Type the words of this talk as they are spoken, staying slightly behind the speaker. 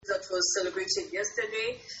was celebrated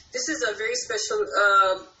yesterday. This is a very special.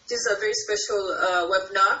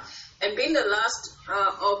 Webinar, and being the last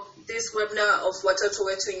of this webinar of Watoto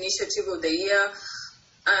Wetu Initiative of the Year,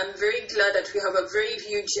 I'm very glad that we have a very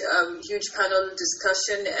huge panel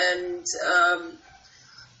discussion, and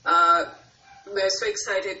we're so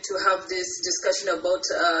excited to have this discussion about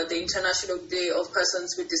the International Day of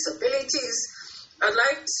Persons with Disabilities. I'd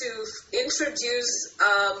like to introduce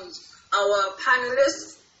our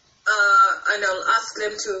panelists, and I'll ask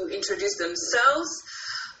them to introduce themselves.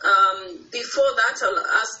 Before that, I'll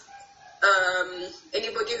ask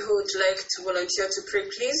anybody who would like to volunteer to pray,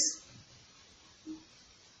 please.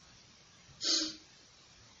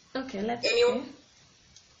 Okay, let's pray.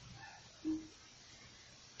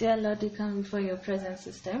 Dear Lord, we come before your presence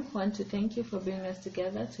this time. We want to thank you for bringing us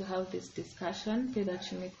together to have this discussion. Pray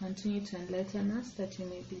that you may continue to enlighten us, that you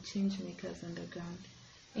may be change makers on the ground.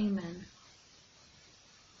 Amen.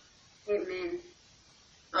 Amen.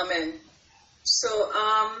 Amen. So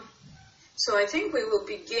I think we will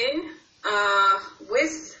begin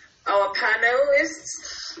with our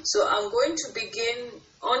panelists. So I'm going to begin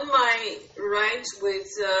on my right with,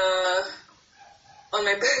 on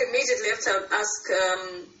my immediate left, I'll ask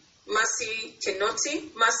Mercy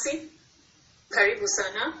Kinoti. Mercy, karibu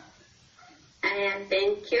sana.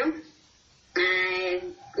 Thank you.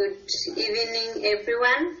 Good evening,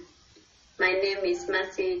 everyone. My name is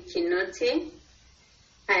Mercy Kinoti.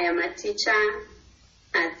 I am a teacher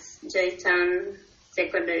at Joytown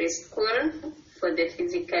Secondary School for the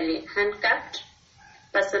physically handicapped.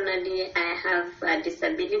 Personally, I have a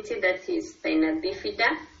disability that is spina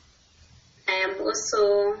bifida. I am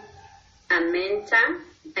also a mentor.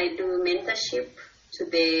 I do mentorship to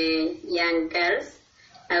the young girls.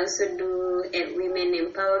 I also do women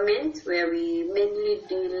empowerment, where we mainly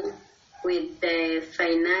deal with the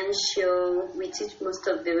financial. We teach most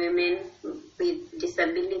of the women with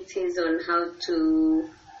disabilities on how to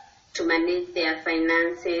manage their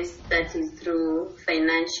finances. That is through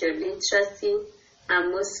financial literacy.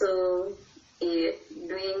 I'm also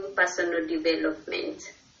doing personal development.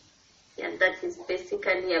 Yeah, that is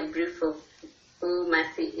basically a brief of who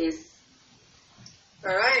Mercy is.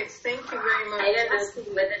 All right, thank you very much. I don't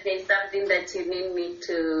know whether there's something that you need me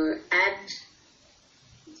to add,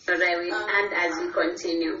 or I will add as we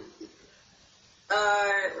continue.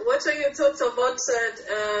 What are your thoughts about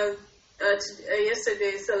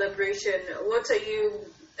yesterday's celebration? What are you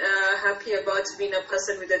happy about being a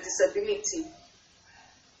person with a disability?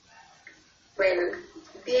 Well,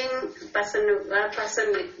 being a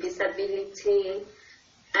person with disability,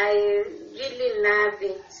 I really love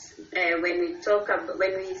it when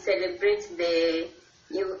we celebrate the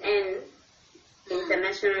UN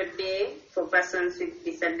International Day for Persons with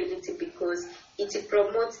Disability, because it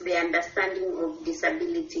promotes the understanding of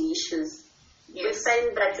disability issues. Yes. We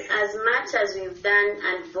find that as much as we've done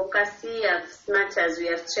advocacy, as much as we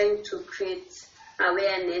are trying to create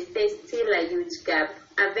awareness, there's still a huge gap,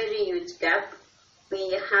 a very huge gap.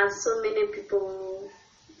 We have so many people who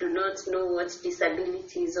do not know what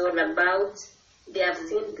disability is all about. They have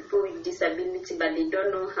seen people with disability, but they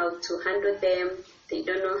don't know how to handle them. They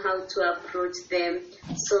don't know how to approach them.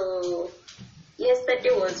 So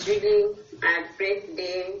yesterday was really a great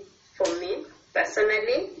day for me.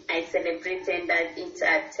 Personally, I celebrated it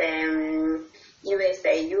at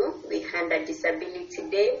USIU. We had a disability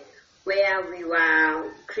day where we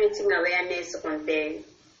were creating awareness on the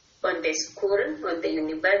school, on the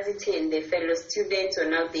university, and the fellow students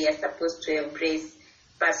on how they are supposed to embrace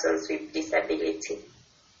persons with disability.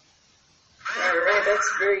 All right,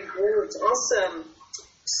 that's very good. Awesome.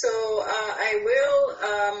 So I will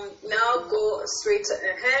now go straight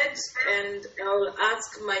ahead, and I'll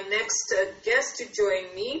ask my next guest to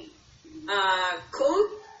join me. Cool?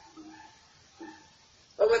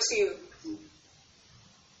 Over to you.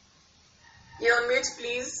 You're on mute,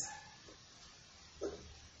 please.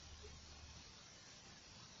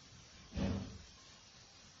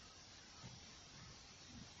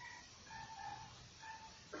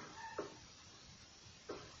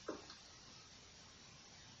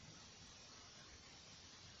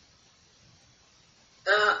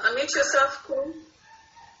 Unmute yourself, Cool.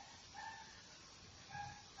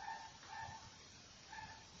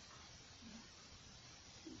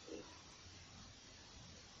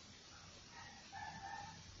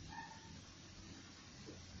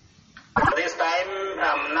 This time,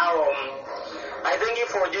 I thank you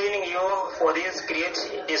for joining you for this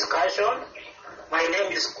great discussion. My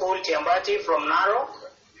name is Cool Tiambati from Naro.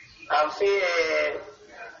 I'm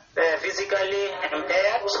physically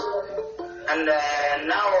impaired, and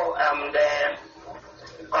now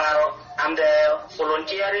and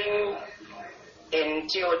volunteering in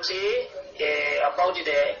TOT about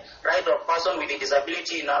the right of person with a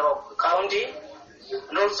disability in Narok County,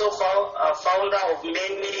 and also founder of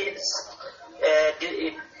many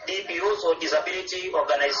DPOs or disability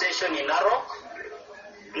organization in Narok.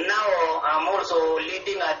 Now I'm also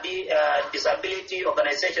leading a disability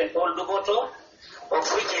organization called Duboto,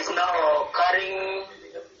 of which is now carrying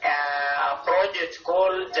a project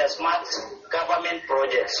called the Smart Government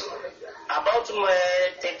Project. About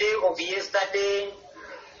the day of yesterday,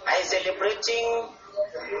 I celebrating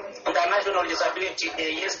the National Disability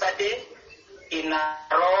Day yesterday in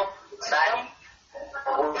Narok, Siam,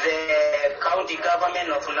 with the county government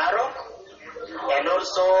of Narok, and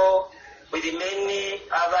also with many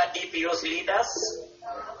other DPOs leaders.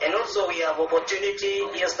 And also we have opportunity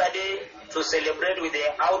yesterday to celebrate with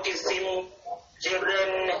the Autism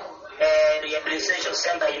Children Rehabilitation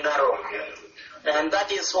Center in Narok. And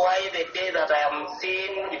that is why the day that I am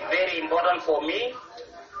seeing is very important for me,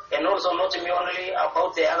 and also not me only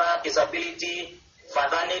about the other disability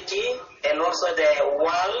fraternity, and also the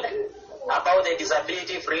world about the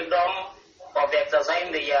disability freedom of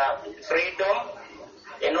exercising their freedom,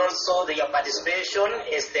 and also their participation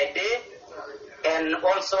is the day. And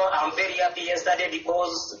also I'm very happy yesterday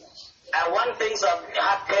because one thing that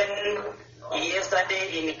happened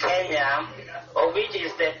yesterday in Kenya, of which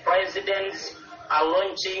is the president are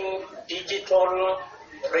launching digital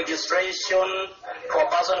registration for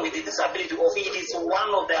persons with disability. Of it is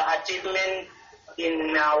one of the achievements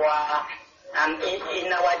in our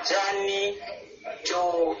journey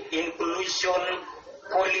to inclusion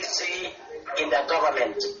policy in the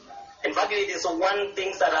government. In fact, it is one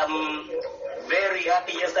thing that I'm very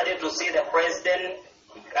happy yesterday to see the president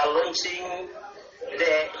launching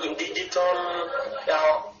the digital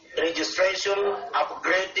registration,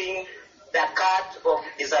 upgrading the card of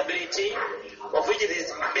disability, of which it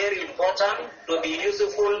is very important to be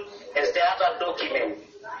useful as the other document.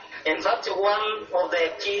 In fact, one of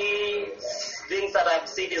the key things that I've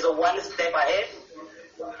seen is one step ahead,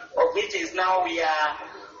 of which is now we are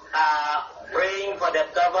praying for the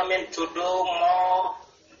government to do more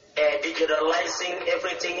digitalizing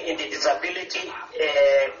everything in the disability,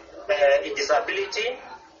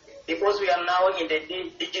 because we are now in the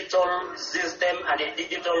digital system and the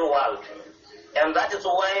digital world. And that is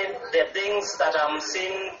why the things that I'm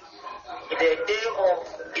seeing, the day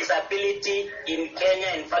of disability in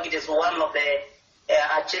Kenya, in fact, it is one of the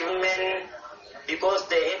achievements, because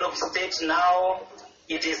the head of state now,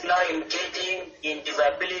 it is now engaging in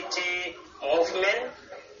disability movement.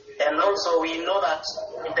 And also we know that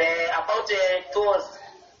about the 2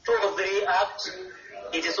 or 3 Act,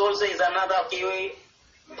 it is also is another key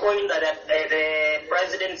point that the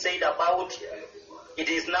president said about. It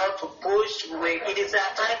is now to push. It is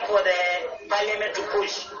a time for the parliament to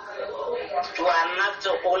push to enact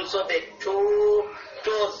also the 2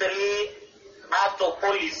 or 3 Act of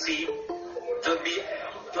policy to be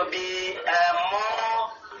more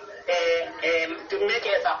to make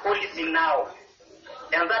it a policy now.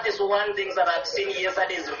 And that is one thing that I've seen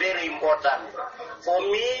yesterday is very important. For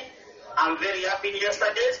me, I'm very happy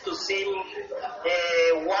yesterday to see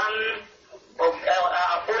one of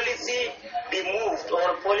a policy be moved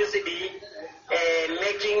or policy be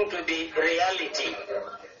making to be reality.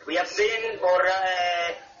 We have seen or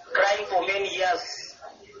crying for many years,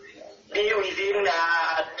 be within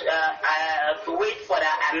to wait for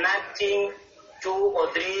the enacting 2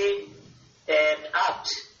 or 3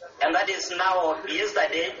 acts. And that is now,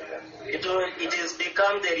 yesterday, it has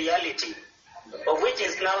become the reality, of which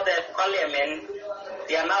is now the parliament,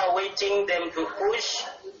 they are now waiting them to push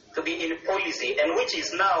to be in policy, and which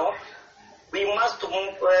is now, we must to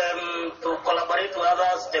collaborate with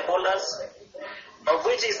other stakeholders, of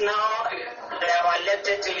which is now our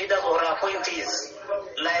elected leaders or appointees,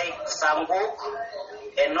 like Sambok,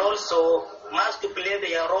 and also must to play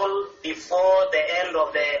their role before the end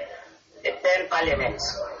of the 10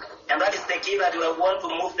 parliaments. And that is the key that we want to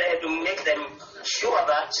move there to make them sure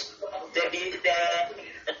that the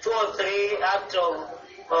 2 or 3 Act of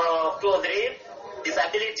 2 or 3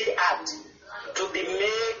 Disability Act to be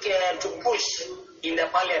to push in the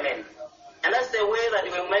parliament. And that's the way that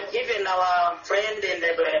we make even our friend in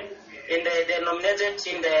the nominated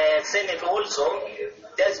in the Senate also.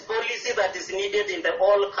 There's policy that is needed in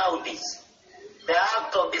all counties. The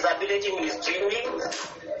Act of Disability Mainstreaming,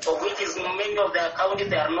 of which is many of the counties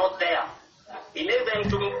they are not there. We need them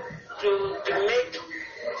to make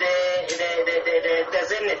the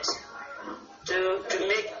Senate to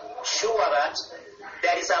make sure that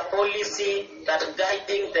there is a policy that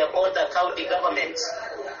guiding all the county governments.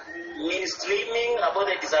 mainstreaming about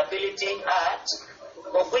the Disability Act,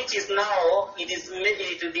 of which is now it is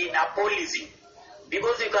made to be a policy,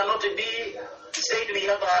 because you cannot be said we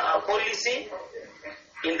have a policy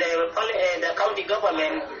in the county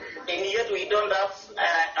government, and yet we don't have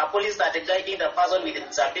a policy that guiding the person with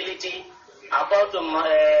disability about the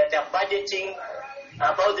budgeting,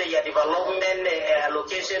 about the development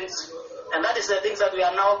allocations, and that is the things that we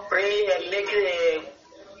are now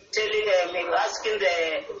asking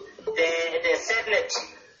the Senate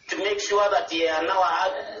to make sure that they are now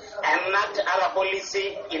enact our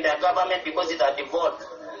policy in the government, because it has devolved.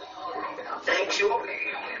 Thank you.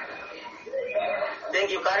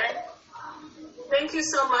 Thank you, Karen. Thank you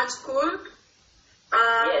so much, Kul,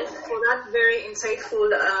 Yes. for that very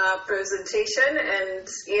insightful presentation. And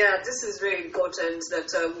yeah, this is very important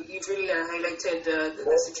that you really highlighted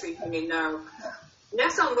the situation in now.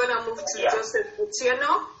 Next, I'm going to move to Joseph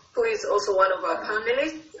Otieno, who is also one of our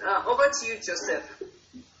panelists. Over to you, Joseph.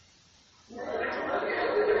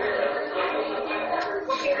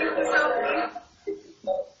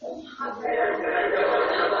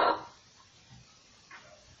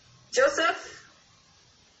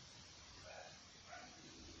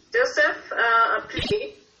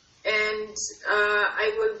 Please, and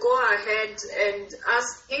I will go ahead and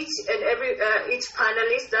ask each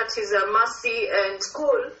panelist, that is Mercy and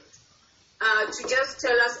Kul, to just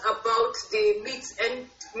tell us about the myths and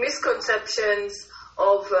misconceptions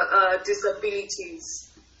of disabilities.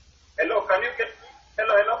 Hello, can you get?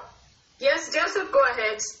 Hello. Yes, Joseph, go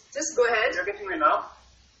ahead. Just go ahead. You're getting me now?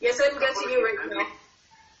 Yes, I'm getting you right now.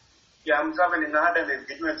 Yeah, I'm traveling. I had an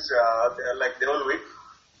engagement like the whole week.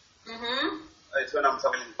 Mm-hmm. It's when I'm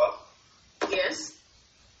traveling back. Yes.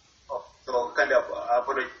 Oh, so kind of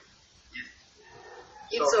apologies.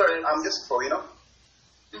 It's alright. I'm just for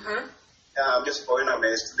Mm-hmm. I'm just for I'm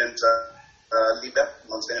a student leader in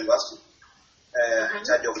Mount Kenya University, in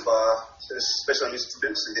charge of special needs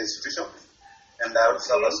students in the institution, and I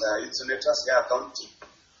also serve as a youth senator, Siaya County,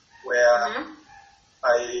 where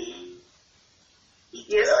I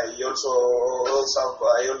also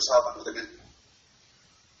have another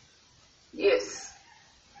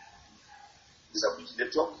disability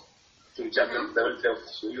network to champion the welfare of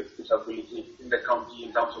youth with disability in the county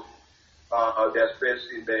in terms of their space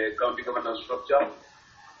in the county governance structure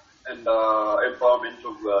and empowerment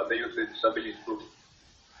of the youth with disability group.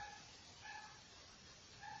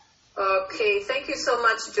 Okay, thank you so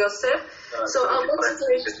much, Joseph. So I'll go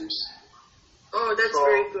straight. Oh, that's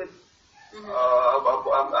very good.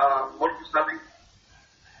 What is happening?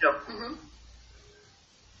 Yeah. Mm-hmm.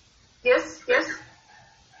 Yes.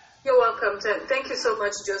 You're welcome. Thank you so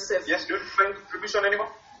much, Joseph. Yes, do you find contribution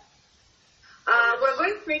anymore? We're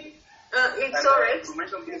going to. It's all right. To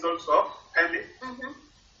mention this also, kindly.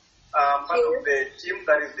 Part of the team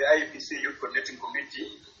that is the IEPC Youth Coordinating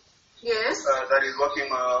Committee. Yes. That is working.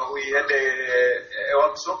 We had a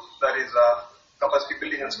workshop that is capacity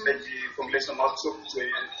building and strategy formulation workshop to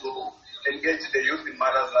engage the youth in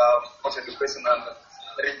matters of education and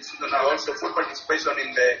registration, and also full participation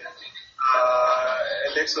in the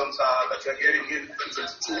elections that we are getting in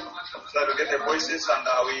 2022, so that we get the voices and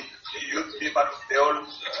we youth be part of the whole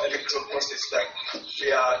electoral process that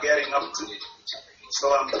we are gearing up to. So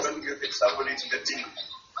I'm going to give example to the team.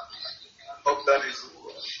 Hope that is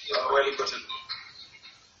well gotten.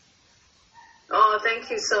 Oh, thank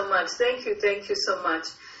you so much. Thank you so much.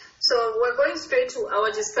 So we're going straight to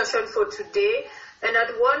our discussion for today, and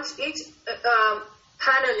I'd want each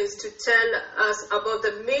panelists to tell us about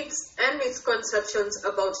the myths and misconceptions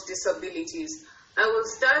about disabilities. I will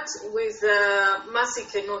start with Mercy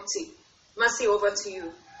Kinoti. Mercy, over to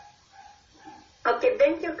you. Okay,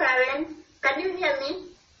 thank you, Karen. Can you hear me?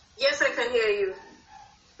 Yes, I can hear you.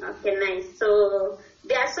 Okay, nice. So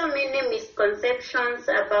there are so many misconceptions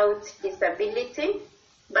about disability,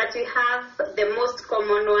 but we have the most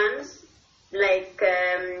common ones. Like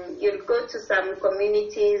you'll go to some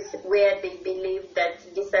communities where they believe that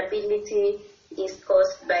disability is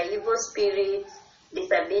caused by evil spirits,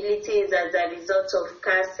 disability is as a result of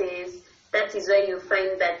curses. That is why you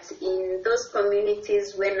find that in those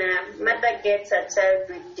communities, when a mother gets a child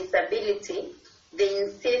with disability, they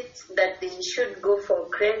insist that they should go for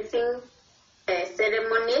cleansing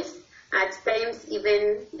ceremonies. At times,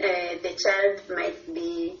 even the child might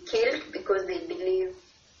be killed because they believe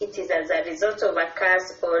it is as a result of a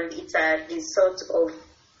curse or it's a result of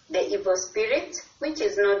the evil spirit, which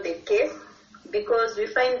is not the case, because we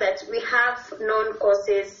find that we have known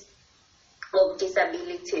causes of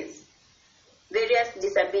disabilities. Various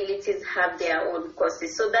disabilities have their own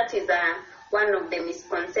causes. So that is one of the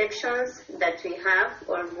misconceptions that we have,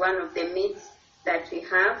 or one of the myths that we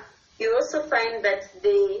have. You also find that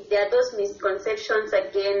there are those misconceptions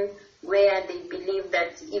again where they believe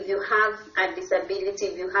that if you have a disability,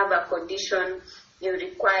 if you have a condition, you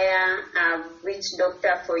require a witch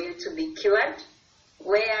doctor for you to be cured,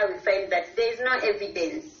 where we find that there is no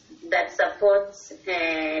evidence that supports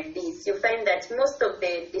this. You find that most of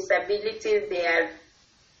the disabilities, they are,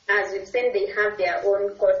 as we've said, they have their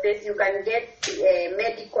own causes. You can get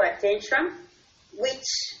medical attention, which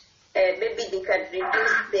maybe they can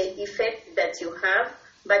reduce the effect that you have,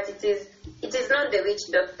 but it is not the witch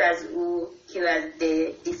doctors who cure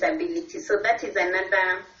the disability. So that is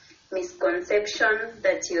another misconception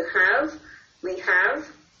that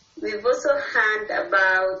we've also heard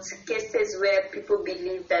about cases where people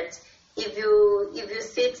believe that if you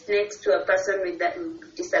sit next to a person with a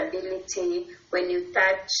disability, when you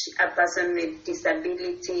touch a person with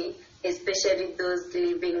disability, especially those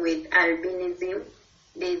living with albinism,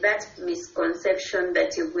 there's that misconception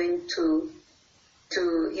that you're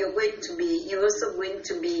also going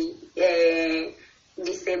to be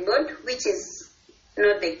disabled, which is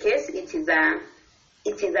not the case. It is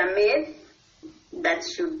a myth that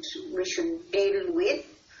we should deal with.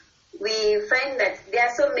 We find that there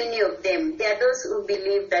are so many of them. There are those who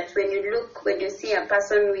believe that when you see a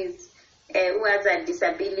person who has a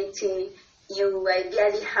disability, you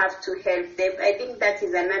ideally have to help them. I think that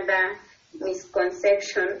is another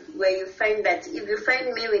misconception, where you find that if you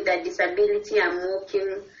find me with a disability, I'm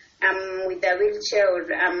with a wheelchair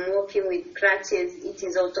or I'm walking with crutches, it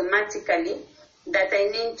is automatically that I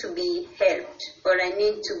need to be helped or I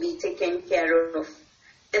need to be taken care of.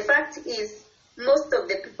 The fact is, most of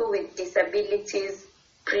the people with disabilities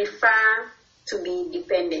prefer to be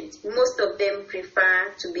dependent. Most of them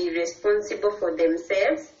prefer to be responsible for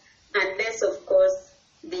themselves, unless, of course,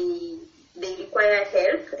 they require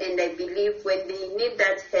help. And I believe when they need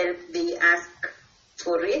that help, they ask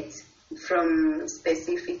for it from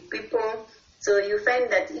specific people. So you find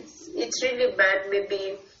that it's really bad.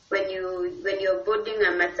 Maybe when you're boarding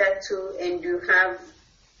a matatu and you have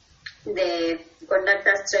the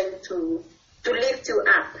conductors trying to lift you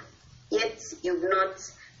up, yet you've not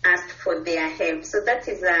asked for their help. So that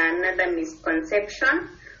is another misconception.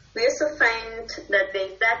 We also find that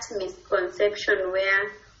there's that misconception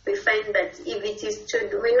where we find that if it is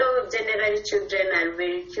children, we know generally children are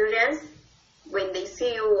very curious. When they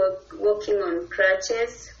see you walking on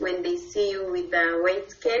crutches, when they see you with a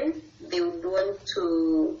white cane, they would want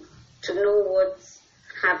to know what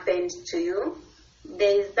happened to you.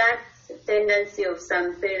 There is that tendency of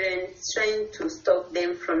some parents trying to stop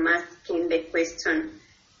them from asking the question.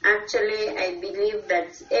 Actually, I believe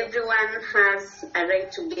that everyone has a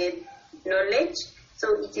right to get knowledge. So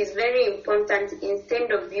it is very important,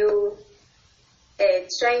 instead of you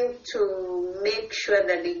trying to make sure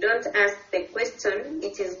that they don't ask the question,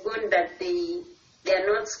 it is good that they are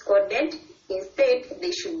not scolded. Instead,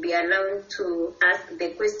 they should be allowed to ask the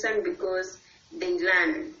question because they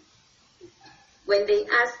learn. When they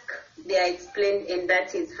ask, they are explained, and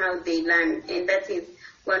that is how they learn. And that is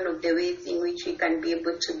one of the ways in which we can be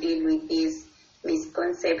able to deal with these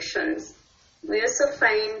misconceptions. We also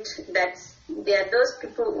find that there are those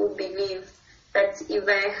people who believe that if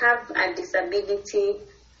I have a disability,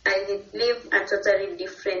 I will live a totally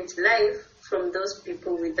different life from those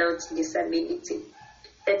people without disability.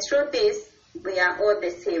 The truth is, we are all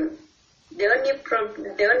the same. The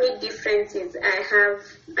only difference is I have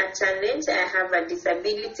a challenge, I have a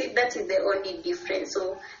disability. That is the only difference.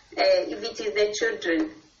 So if it is the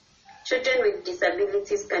children with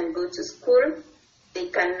disabilities can go to school, they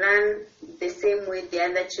can learn the same way the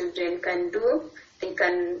other children can do. They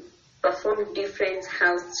can perform different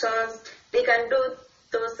house chores. They can do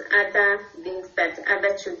those other things that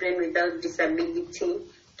other children without disability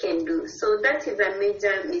can do. So that is a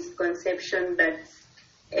major misconception that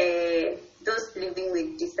those living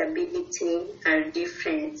with disability are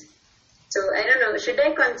different. So I don't know, should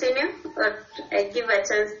I continue or I give a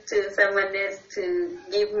chance to someone else to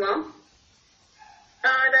give more?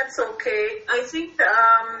 That's okay. I think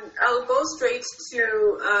I'll go straight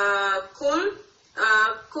to Kul.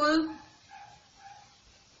 Kul.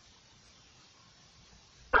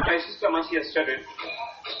 My sister Masi has studied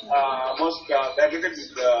most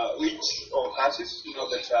diabetes with witch or cases. You know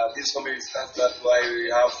that this family starts. That's why we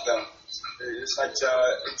have such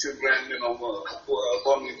children, who are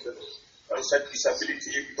born with such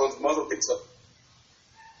disability, because most of them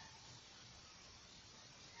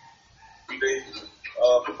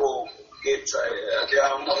people get they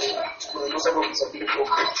are most of them disability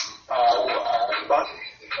but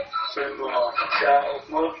so they are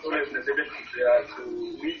not always necessary to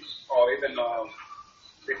meet or even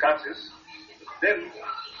the cases. Then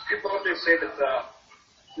people always say that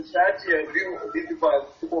society view these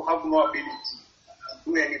people have no ability to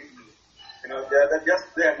do anything. You know, they're just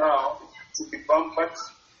there now to be pampered,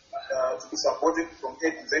 to be supported from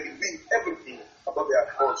A to Z, doing everything about their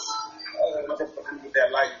cause, not just with their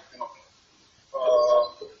life. You know,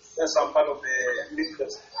 that's some part of the myth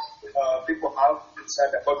that people have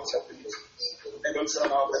inside about disability, and also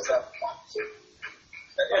now that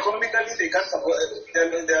economically they can't support. There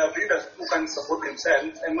are leaders who can support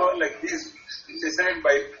themselves, and not like this. It's said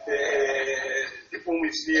by people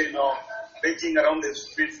we see, you know, begging around the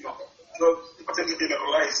streets, you know. So people tend to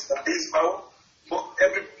generalize that this is how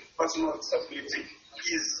every person with disability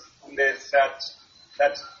is in the society.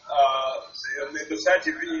 That the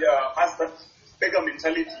society has that beggar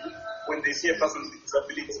mentality when they see a person with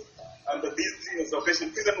disability. And this observation,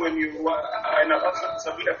 even when you are in a person with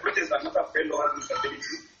disability approaches another fellow with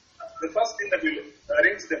disability, the first thing that will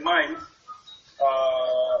ring to the mind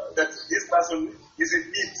that this person is in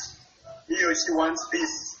need. He or she wants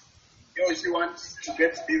this. He or she wants to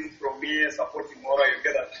get this from me, supporting more, you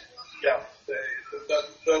get that. Yeah,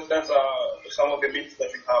 that's some of the myths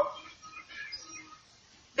that we have.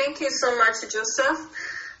 Thank you so much, Joseph.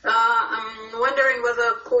 I'm wondering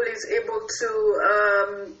whether Paul is able to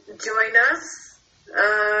join us.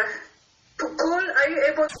 Paul, are you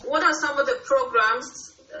able to, what are some of the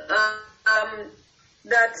programs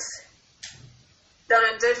that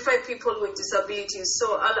identify people with disabilities?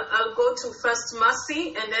 So I'll go to first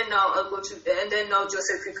Mercy, and then now now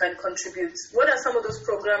Joseph, you can contribute. What are some of those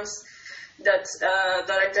programs that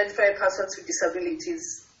identify persons with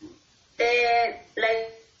disabilities?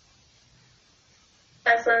 Like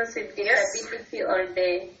persons with disability, or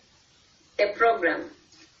the program?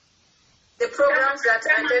 The programs that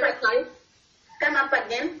identify. Come up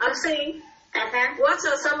again. I'm saying, what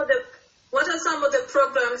are some of the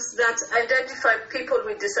programs that identify people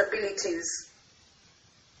with disabilities?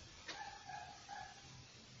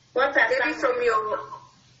 What are maybe from your?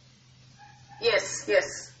 Yes.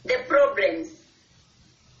 The problems.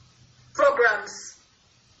 Programs.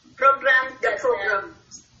 The program.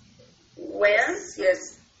 Well,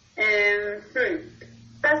 yes.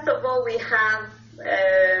 First of all, we have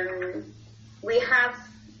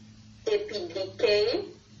APDK,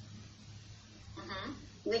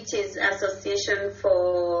 which is Association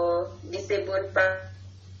for Disabled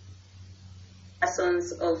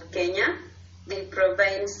Persons of Kenya. They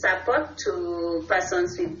provide support to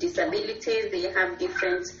persons with disabilities. They have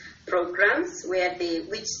different programs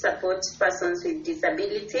which support persons with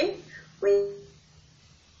disability.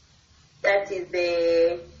 That is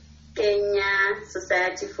the Kenya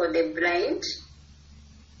Society for the Blind.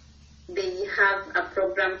 They have a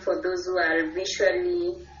program for those who are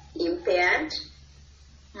visually impaired.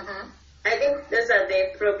 I think those are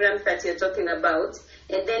the programs that you're talking about.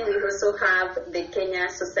 And then we also have the Kenya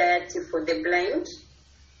Society for the Blind.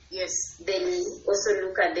 Yes. They also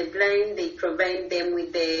look at the blind. They provide them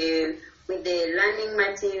with the learning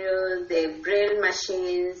materials, the braille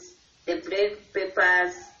machines, the braille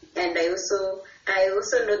papers, and I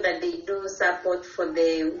also know that they do support for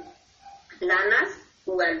the learners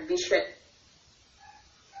who are visual.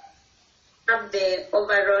 Have the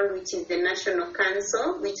overall, which is the National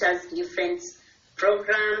Council, which has different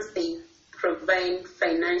programs. They provide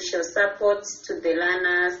financial support to the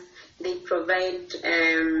learners. They provide.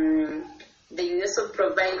 They also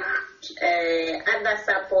provide other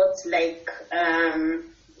support like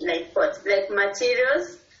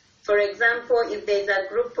materials. For example, if there's a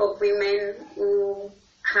group of women who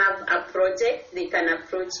have a project, they can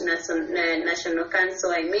approach National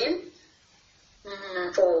Council,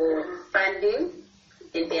 for funding,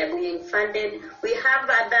 and they are being funded. We have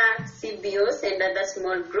other CBOs and other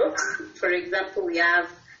small groups. For example, we have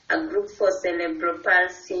a group for cerebral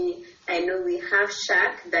palsy. I know we have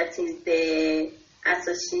SHAC, that is the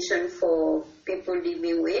Association for People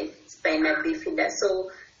Living with Spina Bifida.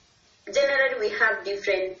 So generally, we have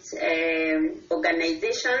different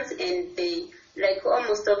organizations, and they, like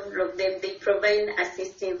almost all of them, they provide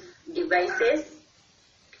assistive devices.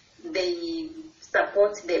 They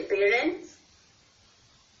support the parents.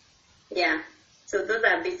 Yeah. So those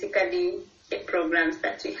are basically the programs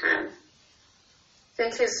that we have.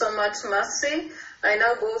 Thank you so much, Mercy. I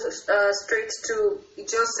now go straight to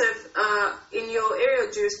Joseph. In your area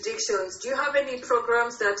of jurisdictions, do you have any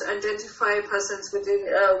programs that identify persons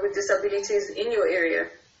with disabilities in your area?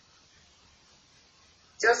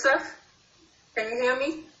 Joseph, can you hear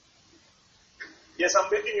me? Yes, I'm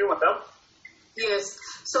getting you, madam. Yes.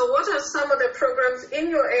 So what are some of the programs in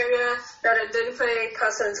your area that identify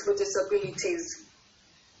persons with disabilities?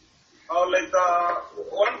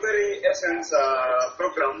 One very essence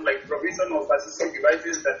program, like provision of assistive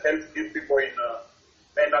devices that help give people in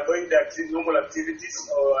undergoing their normal activities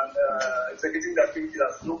or executing the activities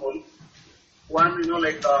as normal. One,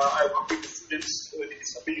 I work with students with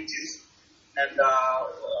disabilities, and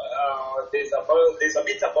there's a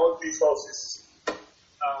bit about resources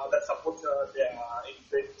that support their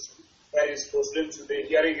education. That is for students with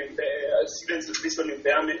hearing students with visual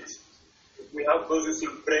impairment. We have those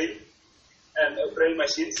using braille and braille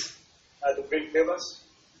machines, the braille papers.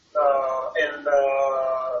 And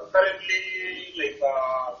currently,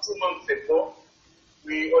 2 months ago,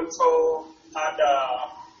 we also had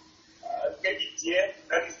KDTA,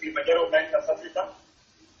 that is the Majaro Bank of Africa,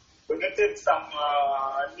 donated some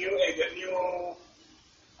new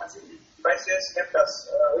devices, helped us,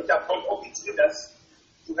 which are called OPT leaders,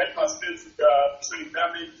 to help our students with visual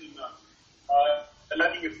impairment in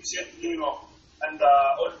learning efficiently, and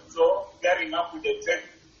also gearing up with the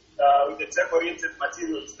tech-oriented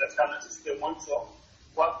materials that can assist them also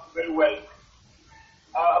work very well.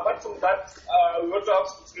 Apart from that, we also have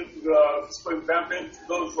students with physical impairment,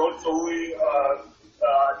 those also who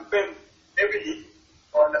depend heavily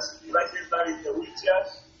on the devices that is the wheelchairs,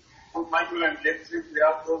 both manual and electric. We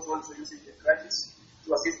have those also using the crutches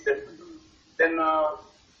to assist them. Then about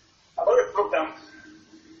the program,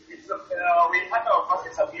 we had our first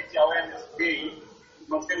disability awareness day in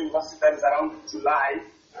Moscow University, that is around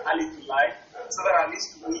early July, so that at least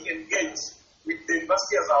we engage with the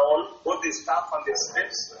university as a whole, both the staff and the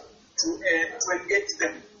students, to engage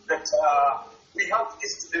them that we have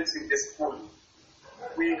these students in the school.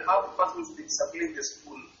 We have persons with disability in the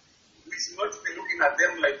school. We should not be looking at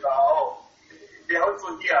them like, they are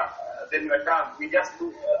also here, then we're done. We just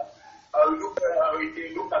look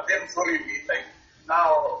at them thoroughly, like,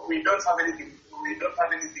 now we don't have anything to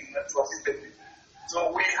assist them with.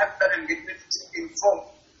 So we had that engagement to inform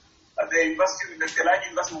the university, the large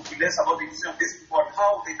university will be less about the use of these people and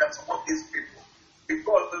how they can support these people.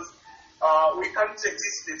 Because we can't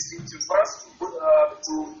exist in institutions. For us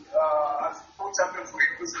to put champion for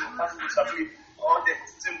inclusion of persons with disability, all the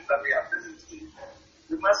systems that we are present in,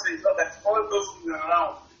 we must ensure that all those who are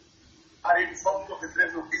around are informed of the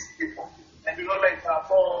presence of these people. And we have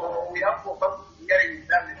for persons hearing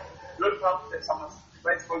damage, we don't have some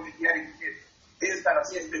device called the hearing aid. These can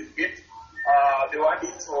assist them get the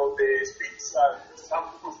wordings or the speech, some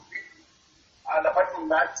people speak. And apart from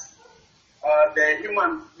that,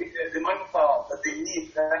 the manpower that they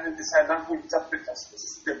need, and the sign language interpreters to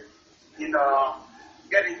assist them in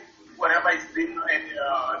getting whatever is being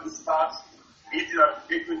discussed, be it a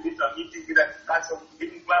meeting, either class of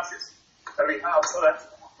giving classes that we have, so that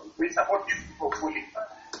we support these people fully.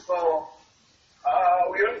 So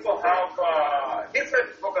we also have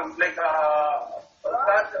different programs like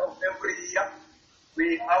that of every year.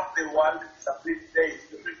 We have the World Disability Day,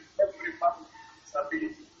 every person with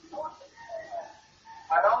disability.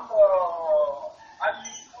 Around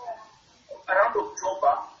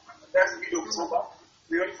October, that's mid-October,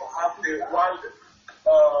 we also have the World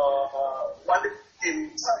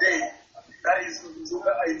Games Day. That is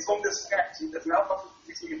from the sketch that we have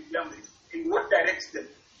to implement in what direction.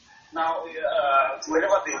 Now, to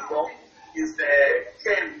wherever they go, is the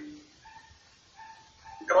cane,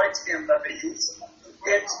 the right cane that they use to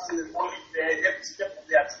get to the point, the next step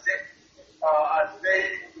they are to take as they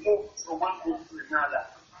move from one group to another.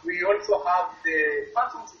 We also have the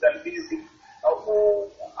persons with albinism who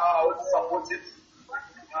are also supported,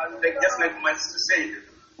 just like my sister said,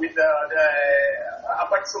 with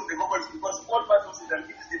apart from the goggles, because all persons with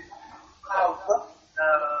albinism have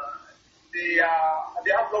they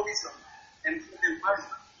have low vision, and they must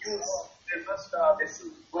use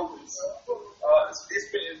goggles,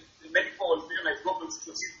 the medical or specialized goggles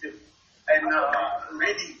to assist them and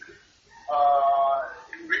reading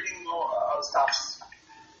stuff.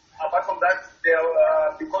 Apart from that,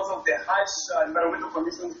 because of the harsh environmental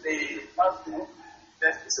conditions, they have to move the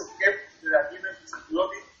piece of cape that are given to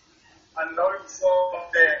clothing, and also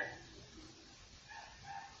the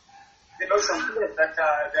lotion that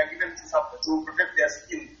they are given to protect their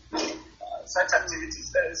skin. Such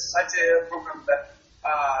activities, there is such a program that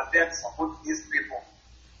there to support these people.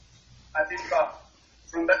 I think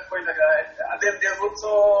from that point, then there's also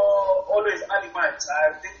always early March.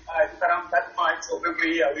 I think around that March of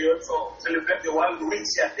every year, we also celebrate the World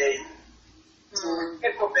Wheelchair Day to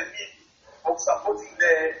take up the need of supporting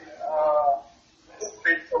the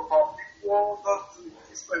movement of our people, those with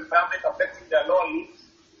physical impairment affecting their lower limbs.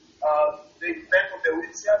 They depend on the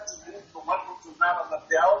wheelchair to move from one group to another, but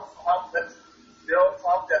they also have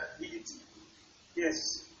that ability.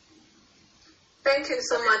 Yes. Thank you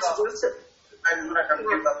so much, Joseph.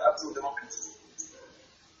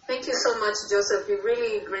 Thank you so much, Joseph. You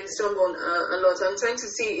really brainstormed on a lot. I'm trying to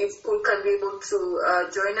see if Paul can be able to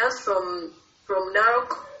join us from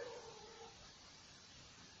Narok.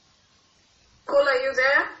 Paul, are you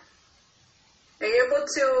there? Are you able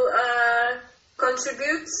to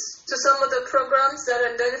contribute to some of the programs that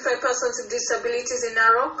identify persons with disabilities in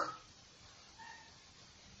Narok?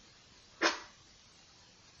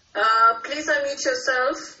 Please unmute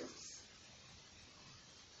yourself.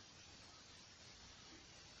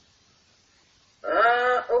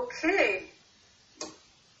 Okay.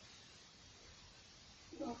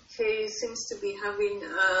 Okay, seems to be having.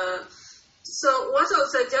 So what I'll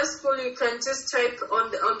suggest, Paul, you can just type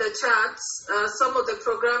on the chats some of the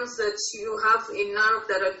programs that you have in Narok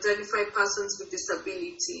that identify persons with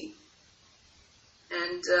disability,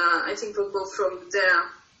 and I think we'll go from there.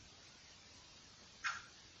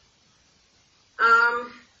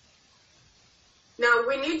 Now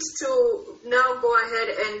we need to now go ahead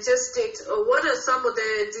and just state what are some of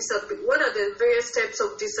what are the various types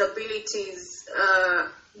of disabilities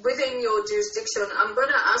within your jurisdiction. I'm going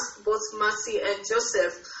to ask both Mercy and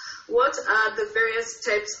Joseph what are the various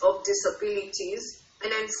types of disabilities,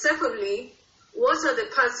 and then secondly, what are the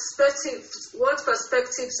perspectives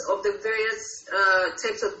of the various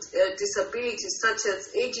types of disabilities such as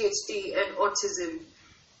ADHD and autism.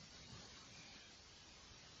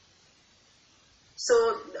 So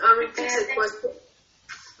I'll repeat the question.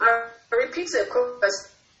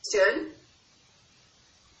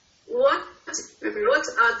 What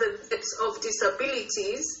are the types of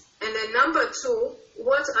disabilities? And then number two,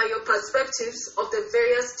 what are your perspectives of the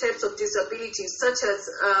various types of disabilities such as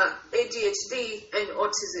ADHD and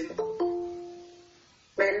autism?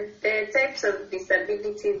 Well, the types of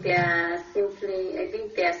disability, I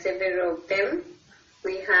think there are several of them.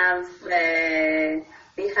 We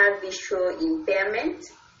have visual impairment.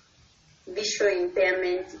 Visual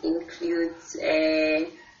impairment includes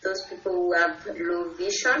those people who have low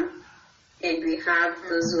vision, and we have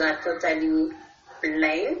those who are totally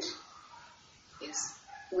blind. Yes.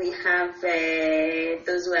 We have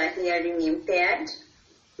those who are hearing impaired.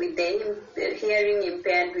 With the hearing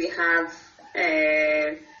impaired, we have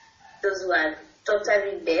those who are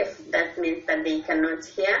totally deaf. That means that they cannot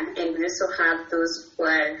hear. And we also have those who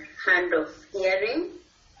are hard of hearing.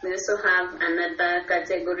 We also have another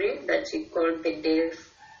category that we call the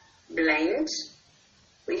deaf blind.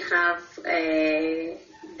 We have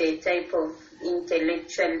the type of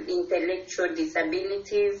intellectual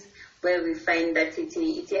disabilities, where we find that it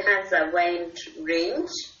has a wide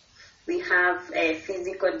range. We have a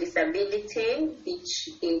physical disability, which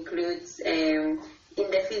includes, in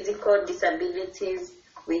the physical disabilities,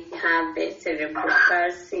 we have the cerebral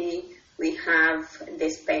palsy, we have the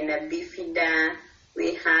spina bifida,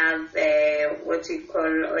 we have what we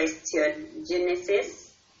call osteogenesis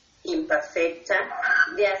imperfecta.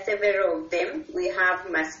 There are several of them. We have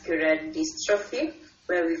muscular dystrophy,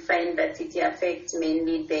 where we find that it affects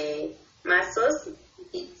mainly the muscles.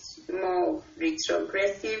 It's more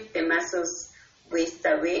retrogressive. The muscles waste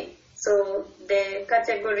away. So the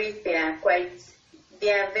categories, there are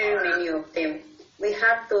very many of them. We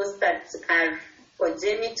have those that are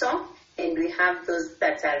congenital, and we have those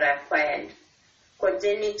that are acquired.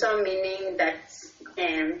 Congenital meaning that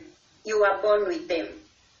you are born with them.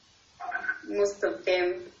 Most of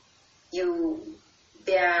them, the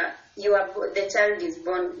child is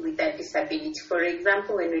born with a disability. For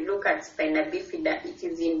example, when we look at spina bifida, it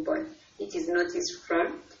is inborn. It is noticed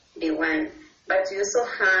from day one. But we also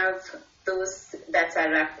have those that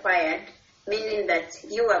are acquired, meaning that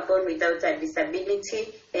you are born without a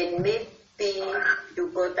disability, and maybe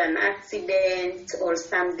you got an accident or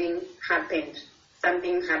something happened.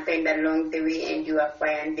 Something happened along the way and you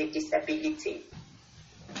acquired the disability.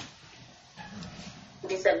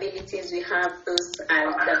 Disabilities, we have those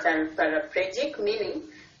that are paraplegic, meaning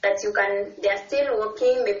that they are still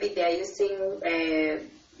walking, maybe they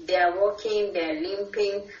are walking, they are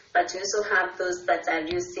limping, but we also have those that are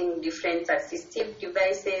using different assistive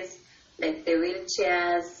devices, like the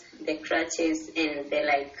wheelchairs, the crutches, and the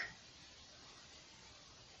like.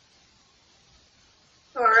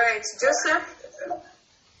 All right, Joseph?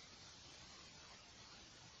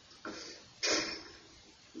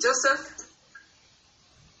 Joseph?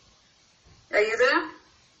 Are you there?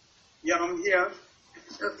 Yeah, I'm here.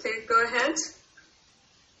 Okay, go ahead.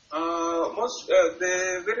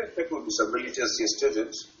 The various type of disabilities you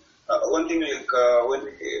stated. One thing, like when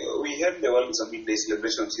we had the World Disability Day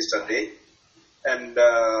celebrations yesterday, and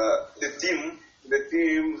the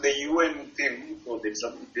UN theme for the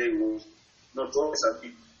Disability Day was not always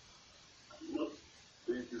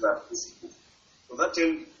disabilities are visible. So that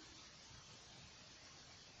tells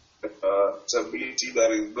disability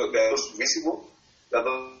that is those visible, that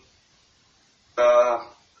those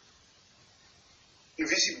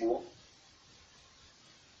invisible.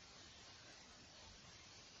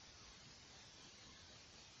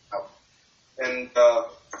 And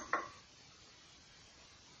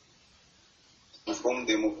inform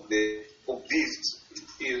them of this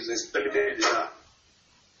is especially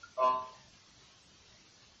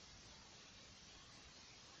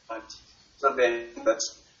something that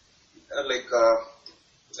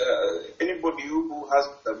anybody who has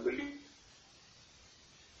the ability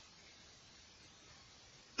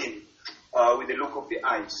with the look of the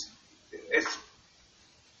eyes, if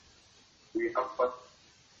we have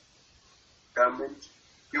garment,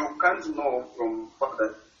 you can't know from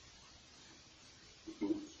further.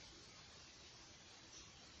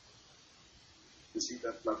 You see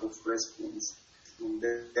that lack of response from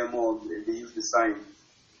them, or they use the sign.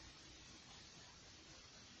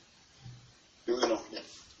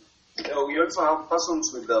 We also have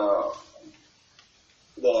persons with the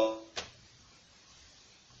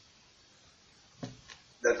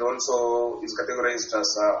that also is categorized as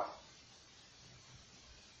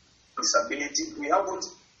disability. We have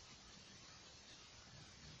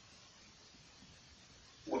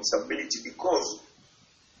what disability because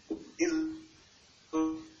if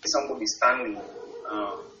somebody standing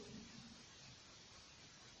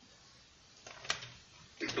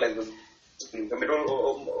like the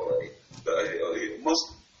middle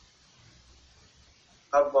most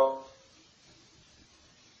have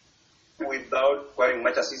without requiring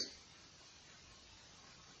much assistance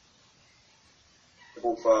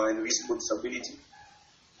of invisible disability.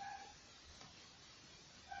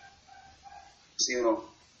 So,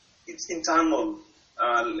 it's internal.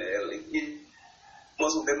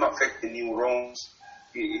 Most of them affect the neurons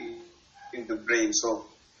in the brain. So,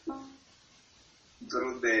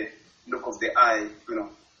 through the look of the eye,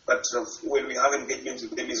 But when we have engagement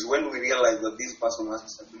with them is when we realize that this person has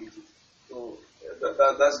disability. So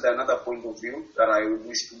that's another point of view that I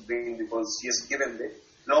wish to bring, because yes, given the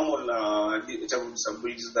normal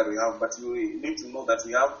disabilities that we have, but we need to know that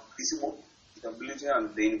we have visible disability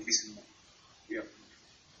and the invisible. Yeah.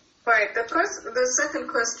 Right. The second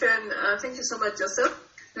question. Thank you so much, Joseph.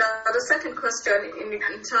 Now, the second question in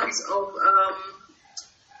terms of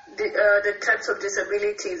the types of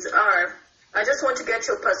disabilities are. I just want to get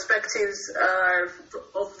your perspectives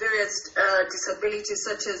of various disabilities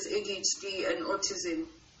such as ADHD and autism.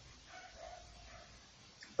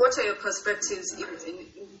 What are your perspectives,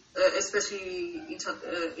 especially in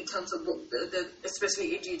terms of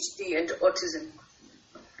especially ADHD and autism?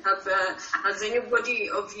 Has anybody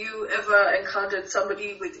of you ever encountered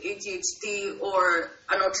somebody with ADHD or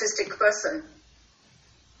an autistic person?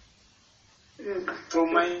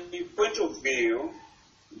 From my point of view,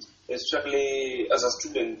 especially as a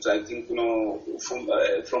student, I think,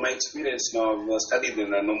 from my experience now, I've studied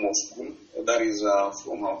in a normal school, that is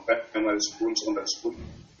from our primary school, secondary school,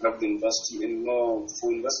 up the university, and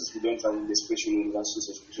for universities we don't have the special universities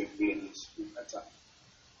or special colleges,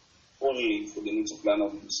 only for the needs of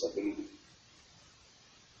learners with disability.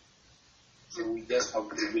 So we just have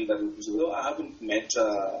to build that inclusion. Though I haven't met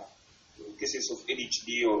cases of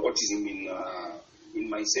ADHD or autism in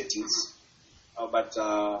my settings, but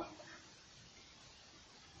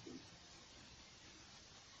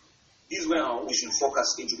this is where we should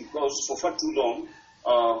focus into, because for far too long,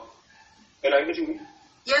 are you getting me?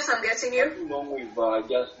 Yes, I'm getting you. For too long we've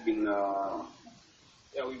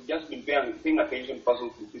just been paying attention to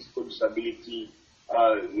persons with physical disability,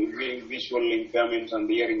 visual impairments and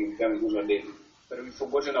the hearing impairments, those are dead. But we've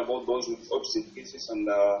forgotten about those with autism cases and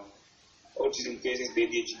autism cases, the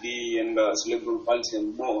ADHD and cerebral palsy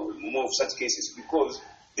and more of such cases, because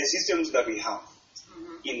the systems that we have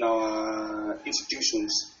in our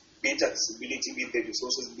institutions, be it accessibility, be it the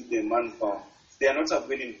resources, be it the manpower, they are not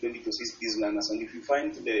available to assist these learners. And if you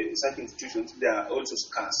find such institutions, they are also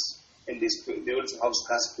scarce, and they also have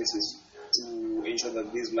scarce spaces to ensure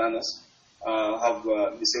that these learners have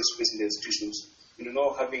the safe space in the institutions.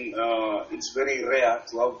 It's very rare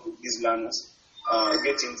to have these learners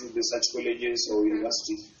get into the such colleges or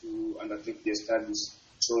universities to undertake their studies.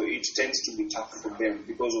 So it tends to be tough for them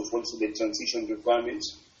because of also the transition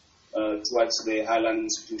requirements towards the higher learning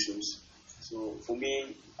institutions. So for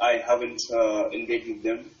me, I haven't engaged with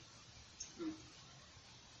them.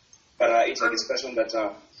 But it's a discussion that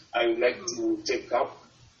I would like to take up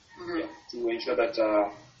to ensure that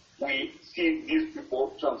we see these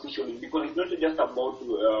people transitioning, because it's not just about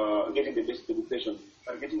getting the best education,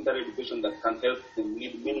 but getting that education that can help them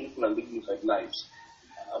live meaningful and dignified lives.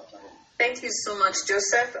 afternoon. Thank you so much,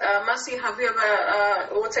 Joseph. Mercy, have you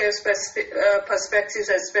ever, what are your perspectives,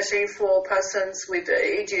 especially for persons with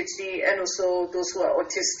ADHD and also those who are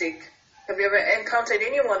autistic? Have you ever encountered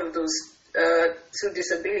any one of those two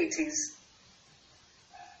disabilities?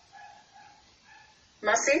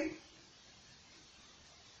 Mercy?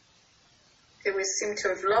 Okay, we seem to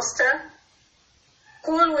have lost her.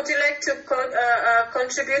 Cool, would you like to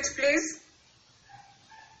contribute, please?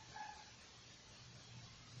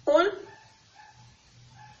 Cool?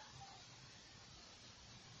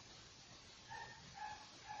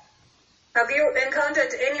 Have you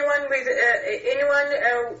encountered anyone with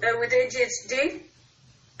ADHD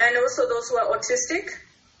and also those who are autistic?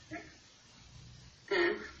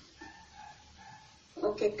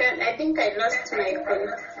 Okay, I think I lost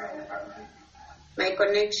my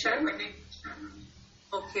connection.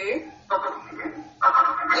 Okay.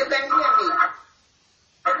 You can hear me?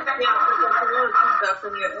 Yeah, there's a lot of feedback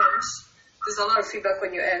on your end. There's a lot of feedback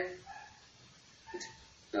on your end.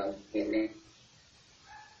 Okay.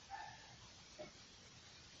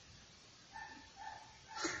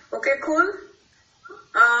 Okay, cool.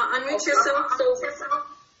 Unmute yourself.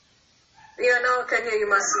 Yeah, now I can hear you,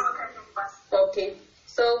 Mercy. Okay.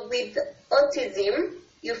 So with autism,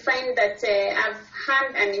 you find that I've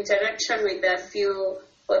had an interaction with a few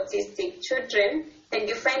autistic children, and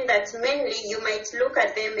you find that mainly you might look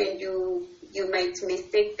at them and you might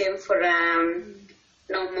mistake them for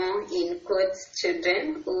normal, in quotes,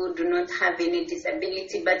 children who do not have any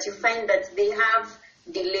disability, but you find that they have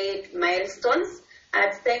delayed milestones.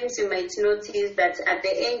 At times you might notice that at the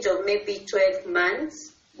age of maybe 12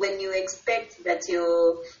 months, when you expect that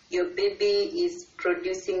your baby is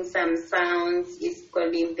producing some sounds, is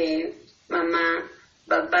calling the mama,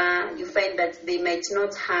 baba, you find that they might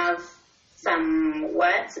not have some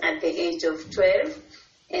words at the age of 12,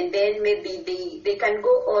 and then maybe they can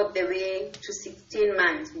go all the way to 16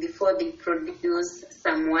 months before they produce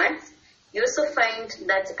some words. You also find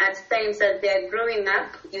that at times as they are growing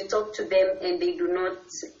up, you talk to them and they do not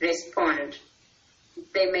respond.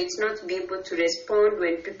 They might not be able to respond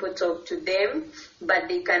when people talk to them, but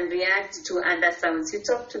they can react to other sounds. You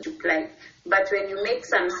talk to reply, but when you make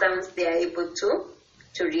some sounds, they are able to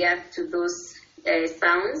react to those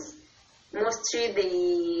sounds. Mostly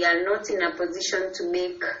they are not in a position to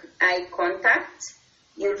make eye contact.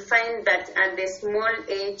 You'll find that at the small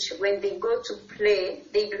age, when they go to play,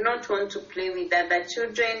 they do not want to play with other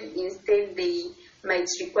children. Instead, they might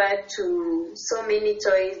require so many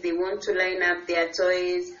toys. They want to line up their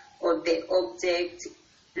toys or the object.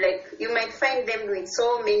 Like, you might find them with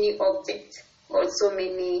so many objects or so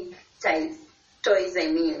many toys.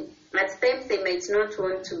 At times they might not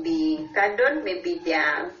want to be cuddled. Maybe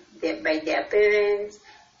they're by their parents.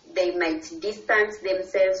 They might distance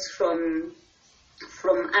themselves from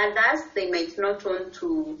others. They might not want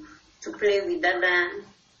to play with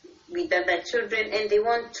other children, and they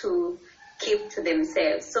want to keep to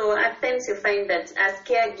themselves. So at times you find that as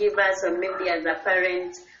caregivers, or maybe as a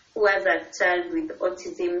parent who has a child with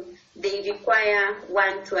autism, they require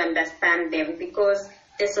one to understand them, because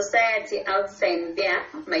the society outside there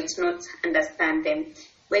might not understand them.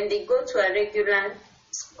 When they go to a regular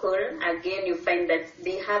school, again you find that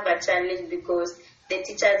they have a challenge, because the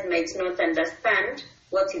teachers might not understand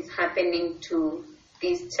what is happening to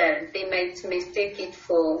this child. They might mistake it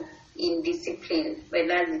for indiscipline,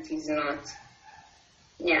 whereas it is not.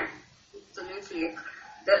 Yeah. Absolutely.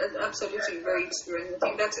 That is absolutely very true. And I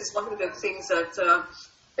think that is one of the things that,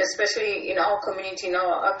 especially in our community, in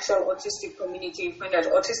our actual autistic community, you find that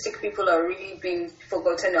autistic people are really being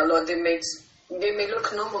forgotten a lot. They may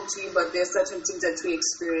look normal to you, but there are certain things that we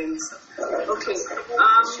experience. Okay.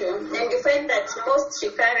 Sure. And you find that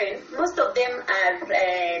most of them are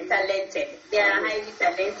talented. They are highly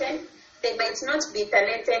talented. They might not be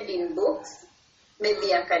talented in books,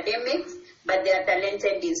 maybe academics, but they are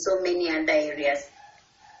talented in so many other areas.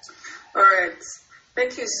 All right.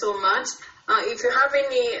 Thank you so much. If you have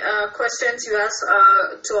any questions you ask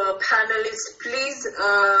to our panelists, please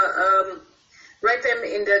write them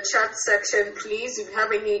in the chat section, please. If you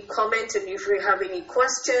have any comments and if you have any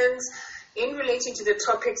questions in relating to the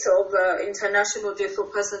topics of International Day for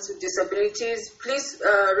Persons with Disabilities, please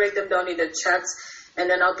write them down in the chat, and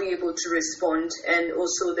then I'll be able to respond. And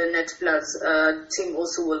also the NetPlus team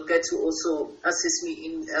also will get to also assist me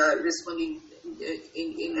in responding,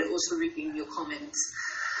 in also reading your comments.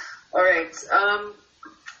 All right.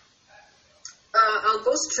 I'll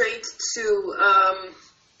go straight to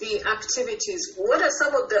the activities. What are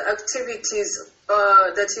some of the activities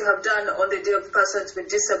that you have done on the Day of Persons with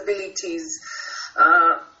Disabilities?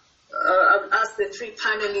 I've asked the three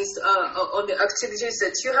panelists on the activities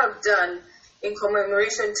that you have done in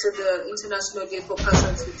commemoration to the International Day for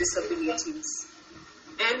Persons with Disabilities.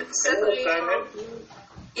 And secondly,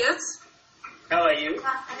 yes? How are you?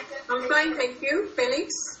 I'm fine, thank you.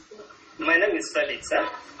 Felix? My name is Felix, huh?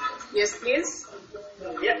 Yes, please.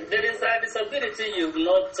 Yeah, there is a disability you've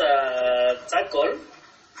not tackled,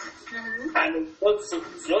 and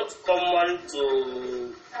it's not common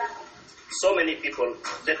to so many people,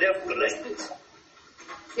 the deaf blind.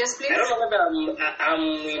 Yes, please. I don't know whether I'm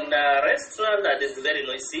in a restaurant that is very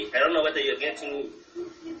noisy. I don't know whether you're getting...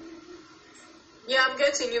 Yeah, I'm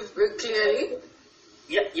getting you very clearly.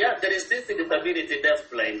 Yeah, there is this disability, deaf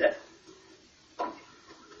blind.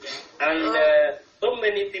 And so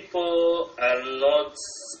many people are not...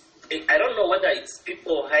 I don't know whether it's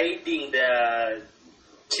people hiding their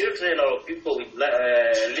children or people with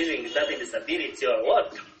living with that disability or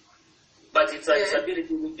what. But it's a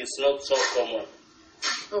disability which is not so common.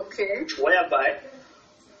 Okay. Whereby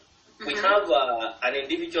we have an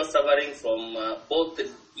individual suffering from both the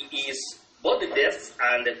deaf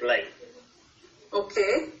and the blind.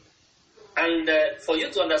 Okay. And for you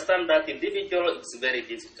to understand that individual, it's very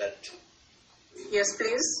difficult. Yes,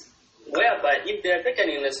 please. Whereby if they are taken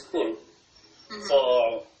in a school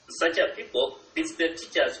for such a people, it's the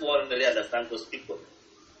teachers who only understand those people.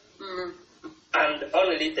 And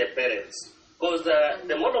only the parents. Because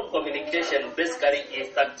the mode of communication basically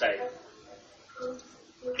is tactile.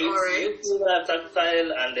 It's using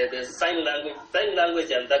tactile and the sign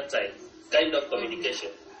language and tactile kind of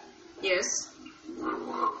communication. Yes.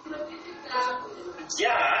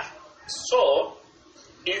 Yeah, so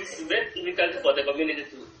it's very difficult for the community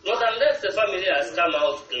to, not unless the family has come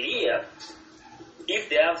out clear, if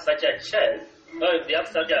they have such a child, or if they have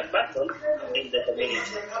such a person in the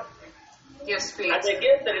community. Yes, please. And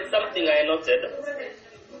again, there is something I noted,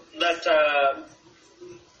 that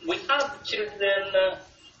we have children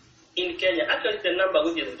in Kenya. Actually, the number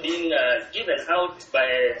which is being given out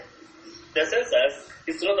by the census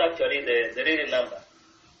is not actually the real number.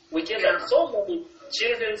 We can have so many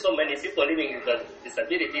children, so many people living with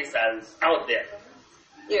disabilities are out there.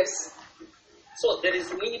 Yes. So there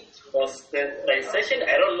is need for sensitization.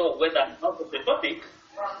 I don't know whether out of the topic,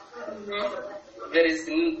 there is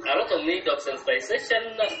a lot of need of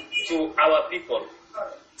sensitization to our people,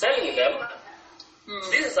 telling them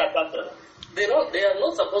this is a person. They are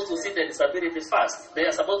not supposed to see the disability first. They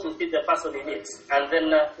are supposed to see the person in it, and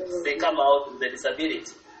then they come out with the disability,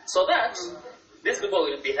 so that these people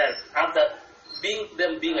will be helped after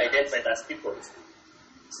being identified as people.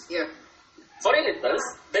 Yeah. For instance,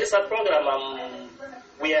 there is a program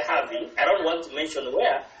we are having. I don't want to mention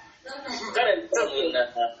where. Currently,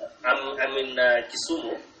 I'm in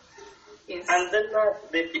Kisumu, Yes. and then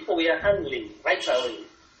the people we are handling right away,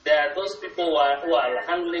 there are those people who are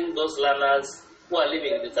handling those learners who are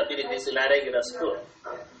living with disabilities in a regular school.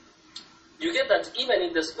 You get that even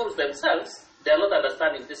in the schools themselves, they are not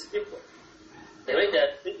understanding these people. The way they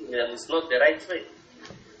are treating them is not the right way.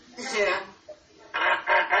 Yeah.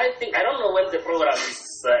 I think, I don't know when the program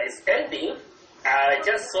is ending. I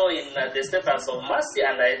just saw in the status of Mercy,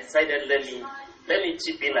 and I decided let me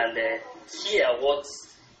chip in and hear what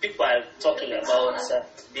people are talking about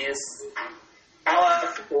this. Our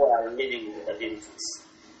people are living with disabilities.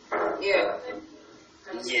 Yeah.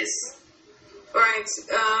 Yes. All right.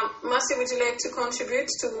 Mercy, would you like to contribute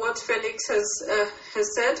to what Felix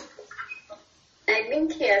has said? I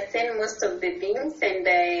think he has said most of the things, and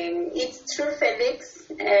it's true, Felix.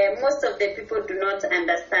 Most of the people do not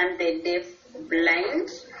understand the deaf blind.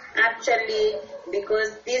 Actually,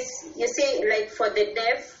 because this, you see, like for the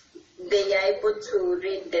deaf, they are able to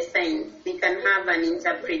read the signs. They can have an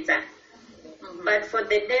interpreter. But for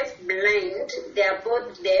the deaf blind, they are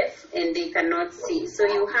both deaf and they cannot see. So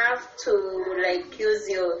you have to like use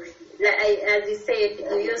your, as he said,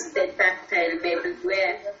 you use the tactile method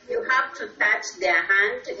where you have to touch their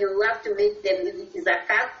hand. You have to make them, if it is a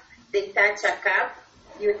cup, they touch a cup.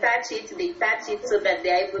 You touch it, they touch it, so that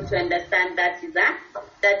they are able to understand that is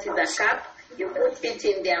a cup. You put it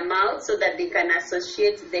in their mouth so that they can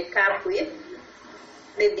associate the cup with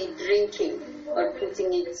maybe drinking or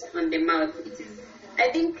putting it on the mouth.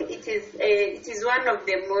 I think it is one of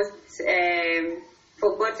the most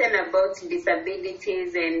forgotten about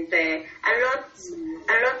disabilities, and a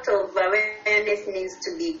lot of awareness needs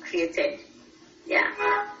to be created.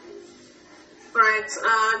 Yeah. Right.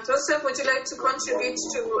 Joseph, would you like to contribute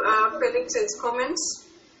to Felix's comments?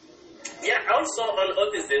 Yeah, also on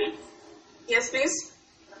autism. Yes, please.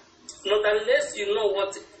 Not unless you know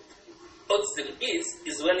what autism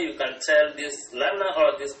is when you can tell this learner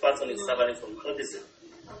or this person is suffering from autism.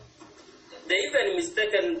 they even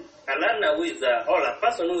mistaken a learner who is or a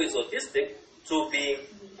person who is autistic to be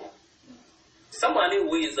someone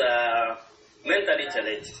who is mentally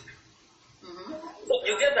challenged. So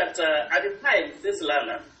you get that at the time this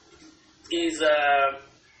learner is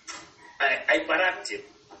hyperactive.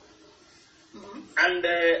 And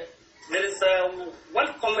there is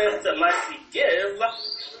one comment Marcy gave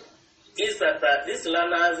is that these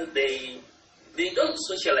learners, they don't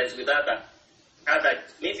socialize with other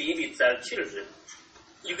maybe if it's children.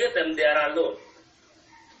 You get them, they are alone.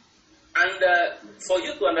 And for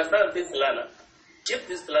you to understand this learner, keep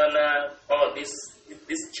this learner or this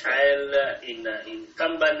child in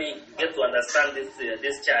company, you get to understand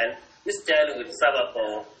this child. This child will suffer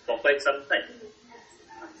for quite some time.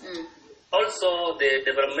 Also, the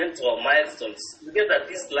developmental milestones. You get that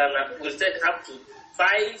this learner will take up to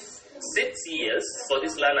 5-6 years for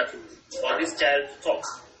this learner for this child to talk.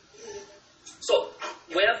 So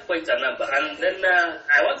we have quite a number, and then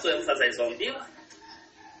I want to emphasize on this.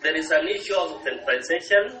 There is an issue of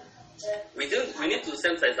sensitization. We need to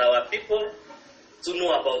sensitize our people to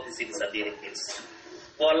know about these disabilities,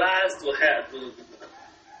 for us to have to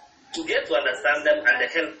get to understand them and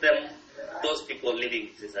help them, those people living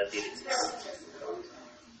with disabilities.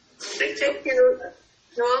 Thank you.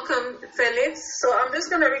 You're welcome, Felix. So I'm just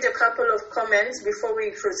going to read a couple of comments before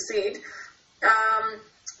we proceed.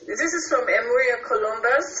 This is from Emuria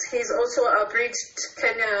Columbus. He's also a Bridged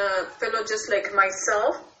Kenya fellow just like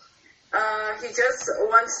myself. He just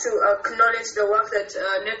wants to acknowledge the work that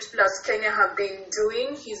Net Plus Kenya have been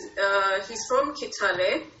doing. He's from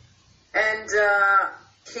Kitale, and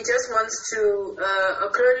he just wants to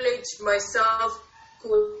acknowledge myself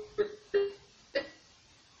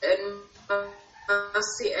and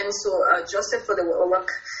Mercy and Joseph for the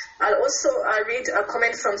work. I'll also read a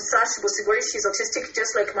comment from Sash Busigori. She's autistic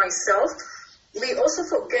just like myself. We also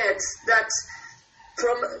forget that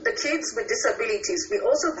from the kids with disabilities, we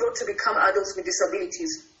also grow to become adults with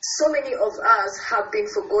disabilities. So many of us have been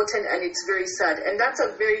forgotten, and it's very sad. And that's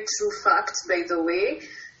a very true fact, by the way,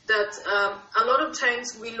 that a lot of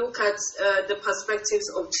times we look at the perspectives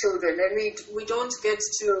of children, and we don't get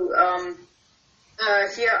to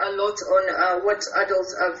hear a lot on what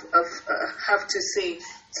adults have to say.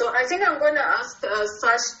 So I think I'm going to ask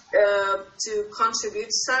Sash to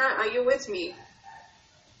contribute. Sarah, are you with me?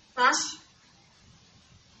 Sash?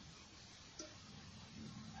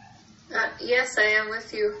 Yes, I am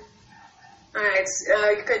with you. All right.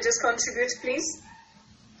 You can just contribute, please.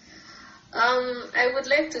 I would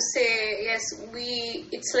like to say, yes,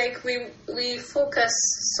 it's like we focus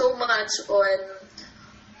so much on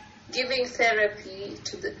giving therapy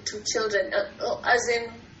to children, as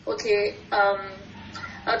in, okay,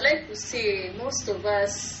 I'd like to say most of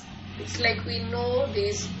us, it's like we know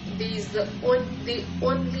the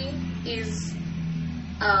only is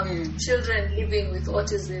children living with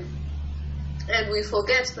autism, and we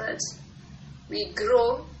forget that we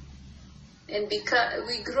grow and we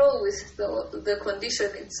grow with the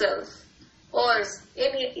condition itself, or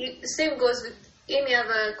same goes with any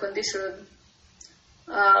other condition.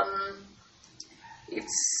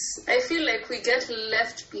 I feel like we get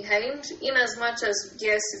left behind, in as much as,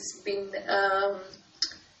 yes, it's been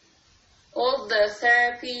all the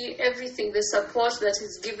therapy, everything, the support that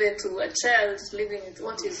is given to a child living with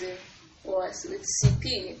autism or with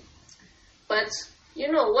CP. But,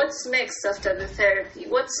 what's next after the therapy?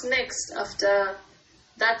 What's next after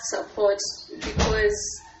that support?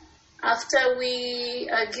 Because after we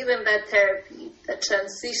are given that therapy, the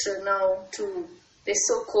transition now to the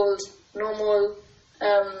so-called normal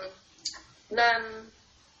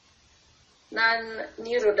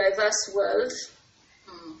non-neurodiverse world,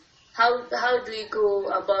 how do we go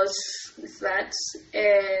about with that?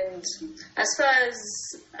 And as far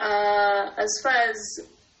as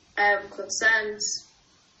I'm concerned,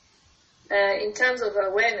 in terms of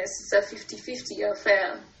awareness, it's a 50-50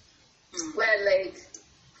 affair, where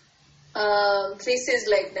places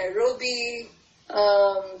like Nairobi,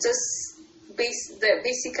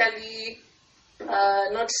 basically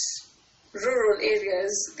not rural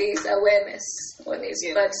areas, there's awareness on it.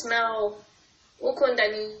 Yeah. But now, uko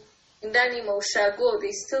ndani maushago,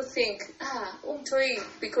 they still think, umtoi,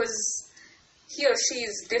 because he or she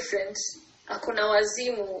is different, akuna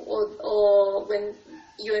wazimu, or when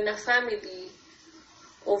you're in a family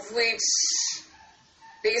of which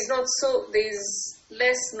there's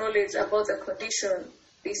less knowledge about the condition,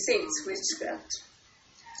 they say it's witchcraft.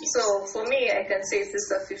 Yes. So for me, I can say this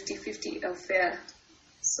is a 50-50 affair.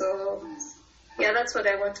 So yeah, that's what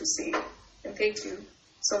I want to say. And thank you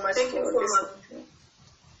so much for listening.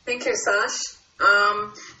 Thank you, Sash.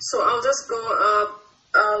 So I'll just go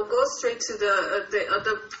I'll go straight to the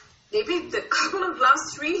other, maybe the couple of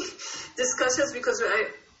last three discussions, because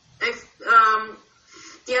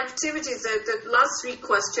the activities, the last three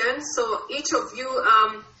questions. So each of you,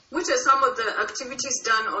 which are some of the activities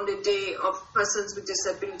done on the Day of Persons with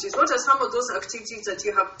Disabilities? What are some of those activities that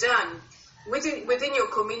you have done within your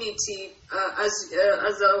community as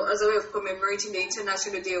a way of commemorating the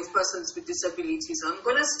International Day of Persons with Disabilities? I'm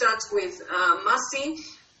going to start with Mercy,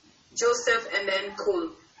 Joseph, and then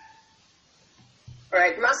Cole. All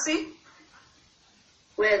right, Mercy?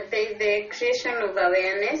 Well, the creation of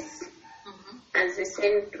awareness. As I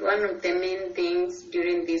said, one of the main things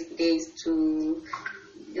during these days to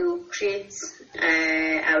create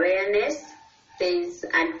awareness. There is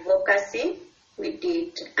advocacy. We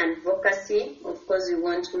did advocacy. Of course, we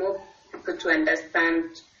want more people to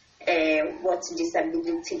understand what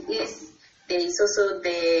disability is. There is also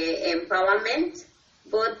the empowerment,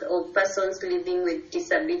 both of persons living with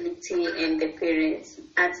disability and the parents.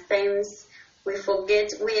 At times, we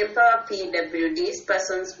empower PWDs,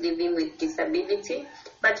 persons living with disability,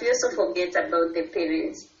 but we also forget about the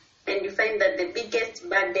parents. And you find that the biggest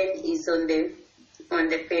burden is on the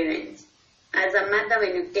parents. As a mother,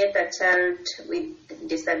 when you get a child with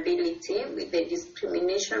disability, with the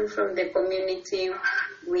discrimination from the community,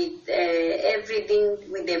 with everything,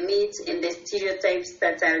 with the myths and the stereotypes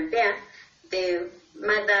that are there, the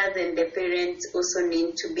mothers and the parents also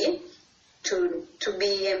need to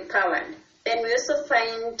be empowered. Then we also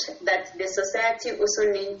find that the society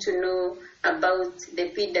also need to know about the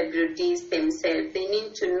PWDs themselves. They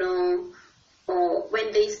need to know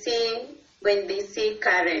when they see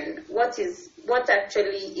Karen, what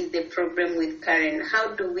actually is the problem with Karen?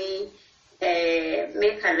 How do we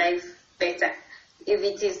make her life better? If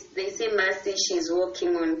it is, they say Mercy, she's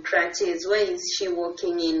walking on crutches. Why is she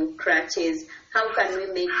walking in crutches? How can we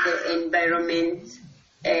make the environment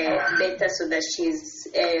better so that she's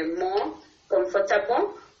more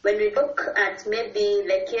comfortable? When we look at maybe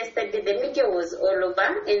like yesterday, the media was all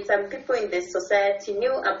over and some people in the society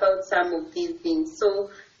knew about some of these things. So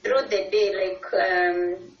through the day,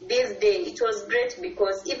 this day, it was great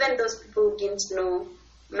because even those people who didn't know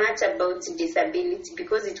much about disability,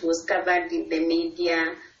 because it was covered in the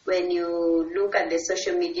media. When you look at the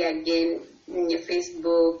social media again, in your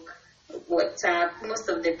Facebook, WhatsApp, most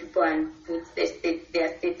of the people put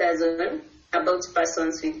their status on about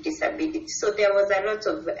persons with disability. So there was a lot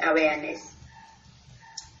of awareness.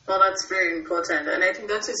 Well, that's very important, and I think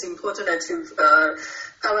that is important that you've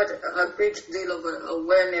covered a great deal of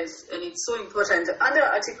awareness, and it's so important. Under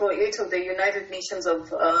Article 8 of the United Nations of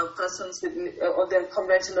Persons with, or the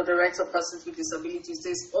Convention of the Rights of Persons with Disabilities,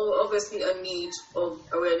 there's obviously a need of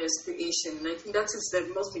awareness creation, and I think that is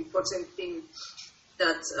the most important thing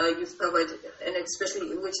that you've covered, and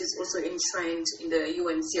especially which is also enshrined in the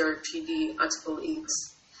UNCRPD Article 8.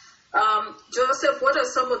 Joseph, what are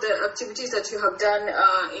some of the activities that you have done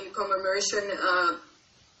in commemoration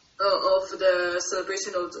of the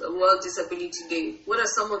celebration of World Disability Day? What are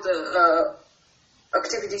some of the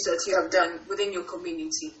activities that you have done within your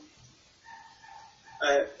community?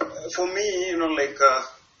 For me,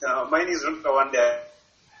 mine is not a one-day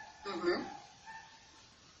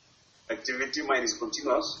activity. Mine is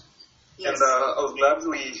continuous. Yes. And I was glad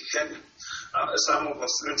we had some of our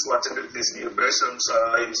students who attended these celebrations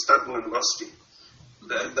in Stanford University.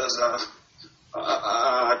 There's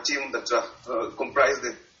a team that comprised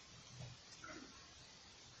it.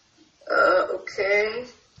 Okay.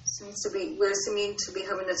 We're seeming to be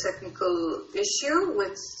having a technical issue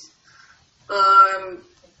with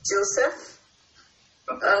Joseph.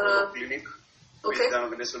 Clinic okay. With an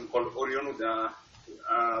organization called Orion with the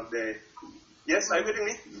yes, are you getting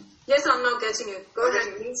me? Yes, I'm not getting you. Go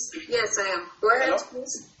ahead, please. Yes, I am. Go ahead,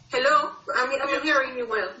 please. Hello? I'm hearing you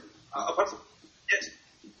well. Apart from, yes.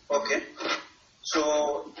 Okay.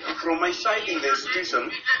 So, from my side in the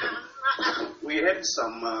institution, we had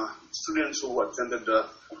some students who attended,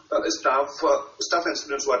 staff and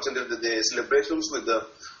students who attended the celebrations with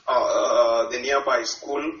the nearby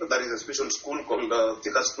school, that is a special school called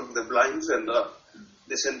Thika School of the Blind, and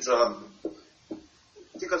they sent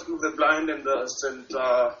Thika School of the Blind and sent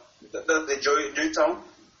the Joytown,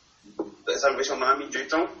 the Salvation Army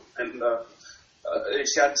Joytown, and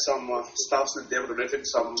shared some staffs with them, donated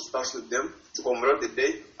some staffs with them to commemorate the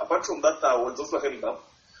day. Apart from that, I was also held up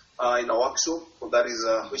in a workshop, that is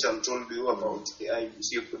which I told you about, the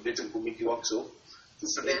IBC Coordinating Committee workshop, to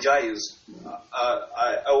strategize.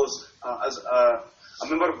 I was as a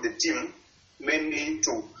member of the team, mainly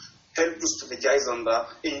to help to strategize and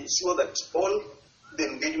ensure that all the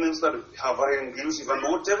engagements that we have are inclusive, and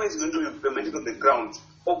whatever is going to be implemented on the ground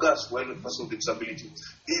augurs well with persons with disability.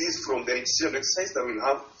 This is from the registration exercise that we'll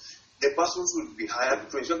have. The persons will be hired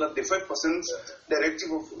to ensure that the 5%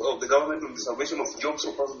 directive of the government on the salvation of jobs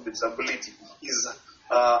for persons with disability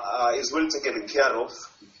is well taken care of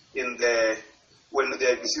when the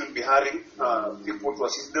IBC will be hiring people to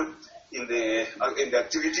assist them in the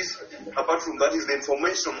activities. Apart from that is the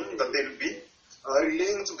information that they will be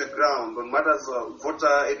relaying to the ground on matters of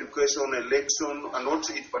voter education, election, and what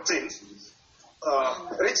it pertains.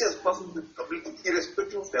 Reaches persons with disability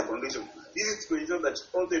irrespective of their condition. This is to ensure that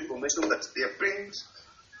all the information that they bring,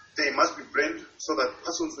 they must be brained so that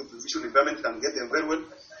persons with visual impairment can get them very well.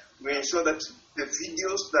 We ensure that the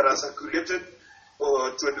videos that are circulated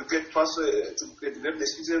to educate the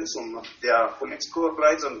citizens on their political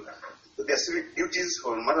rights and their civic duties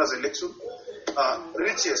on matters of election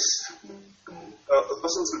reaches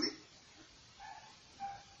persons with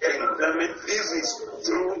impairment. This is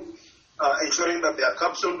through ensuring that they are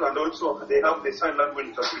captioned and also they have the sign language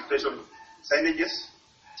interpretation signages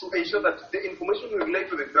to ensure that the information we relay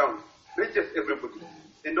to the ground reaches everybody.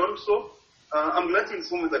 And also, I'm glad to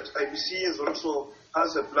inform you that IBC also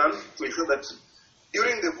has a plan to ensure that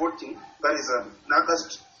during the voting, that is in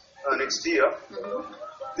August next year,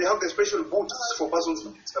 they have the special booths for persons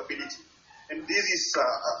with disability. And this is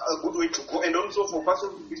a good way to go. And also for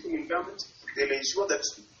persons with visual impairment, they'll ensure that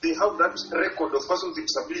they have that record of persons with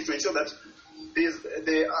disability to ensure that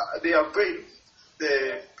they are paid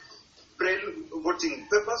the braille voting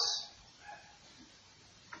papers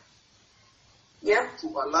to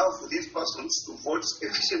allow for these persons to vote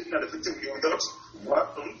efficiently and effectively without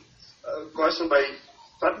coercion by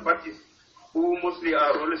third parties who mostly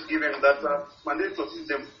are always given that mandate to assist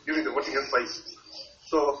them during the voting exercise.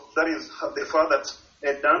 So that is the far that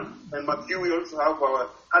done. And McHugh, we also have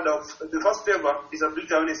the first ever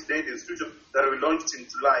Disability Awareness Day institution that we launched in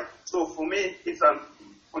July. So for me, it's a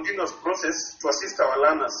continuous process to assist our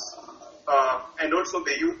learners and also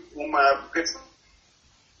the youth whom I have get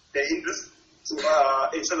their interest to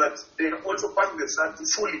ensure that they also part of the society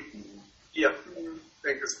fully. Yeah.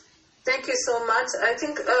 Thank you. Thank you so much. I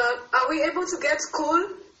think, are we able to get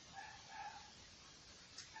Cool?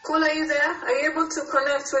 Cool, are you there? Are you able to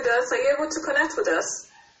connect with us? Are you able to connect with us?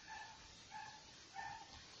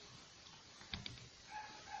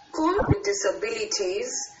 Cool. With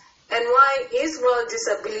disabilities, and why is World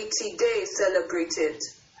Disability Day celebrated?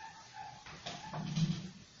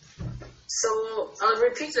 So I'll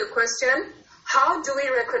repeat the question. How do we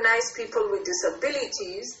recognize people with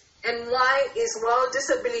disabilities, and why is World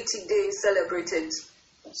Disability Day celebrated?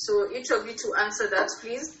 So each of you to answer that,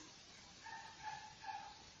 please.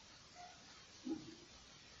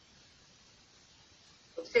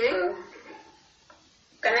 Okay.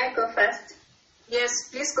 Can I go first? Yes,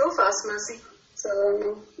 please go first, Mercy.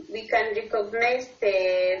 So we can recognize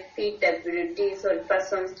the PWDs or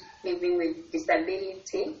persons living with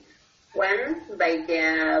disability. One, by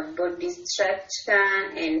their body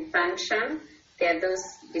structure and function. There are those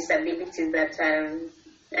disabilities that are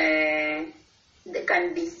they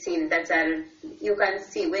can be seen, that are you can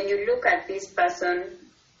see when you look at this person,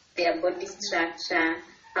 their body structure,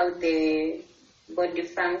 how the body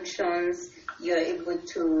functions, you're able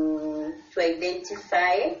to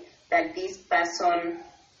identify that this person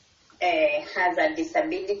has a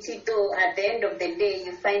disability. Though at the end of the day,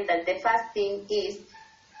 you find that the first thing is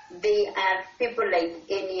they are people like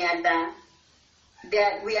any other.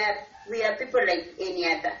 We are people like any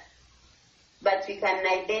other, but we can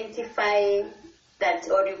identify that,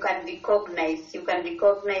 or you can recognize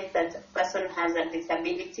that a person has a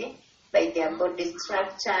disability by their body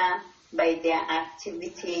structure, by their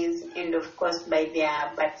activities, and of course by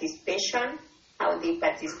their participation, how they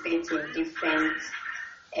participate in different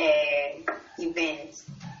events.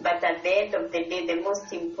 But at the end of the day, the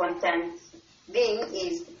most important thing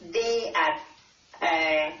is they are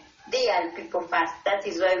people first. That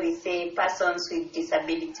is why we say persons with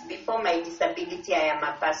disability. Before my disability, I am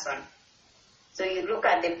a person. So you look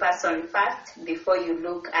at the person first before you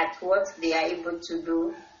look at what they are able to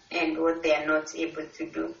do and what they are not able to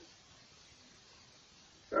do.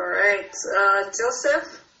 All right.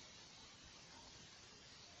 Joseph?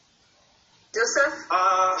 Yes,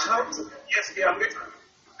 I'm getting.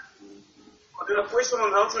 The question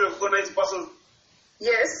on how to recognize persons.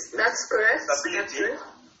 Yes, that's correct. Disability.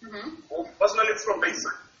 Personally, from my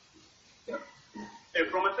side,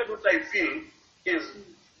 from my side, what I feel is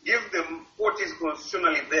give them what is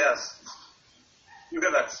constitutionally theirs. You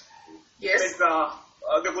get that? Yes.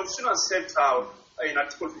 Like, the Constitution has set out in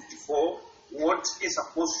Article 54 what is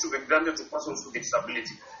supposed to be granted to persons with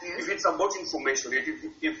disability. If it's about information,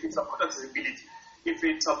 if it's about accessibility, if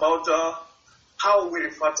it's about how we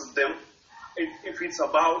refer to them, if it's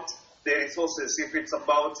about the resources, if it's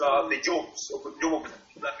about the jobs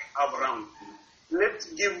that we have around. Let's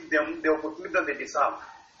give them the opportunity that they deserve,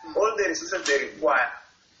 all the resources they require,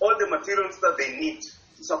 all the materials that they need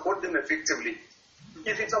to support them effectively.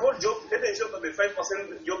 If it's about jobs, let's ensure that the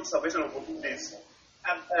 5% job salvation opportunities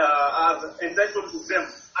are entitled to them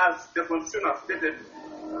as the Constitution has stated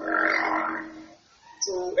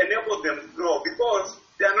to enable them to grow, because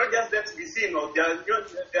they are not just there to be seen, or they are not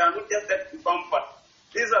just there to be pampered.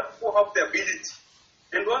 These are people who have the ability.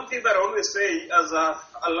 And one thing that I always say as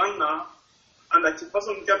a learner and a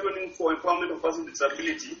person championing for empowerment of persons with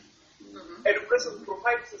disability, education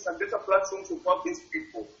provides us a better platform to empower these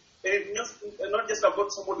people. And it's not just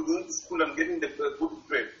about somebody going to school and getting the good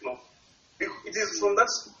grade. No. It is from that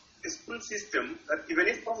school system that even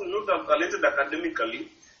if person is not talented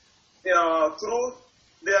academically, through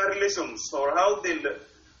their relations or how they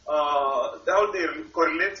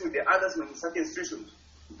correlate with the others in such institutions,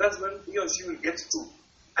 that's when he or she will get to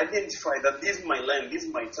identify that this is my line, this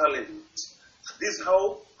is my talent, this is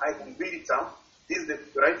how I can build it up, these are the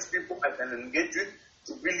right people I can engage with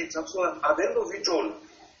to build it up, so that at the end of it all,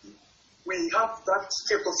 we have that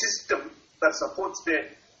ecosystem that supports the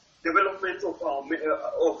development of all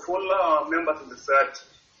members in the society,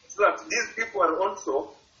 so that these people are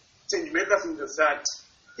also change makers in the society.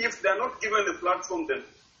 If they are not given the platform, then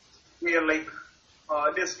we are like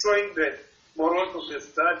destroying the morals of the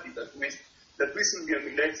society that we should be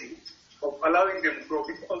emulating, of allowing them to grow.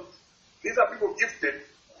 Because these are people gifted,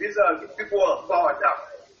 these are people who are powered up.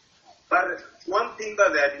 But one thing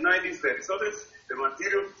that they are denied is the resources, the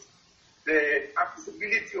materials, the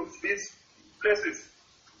accessibility of these places,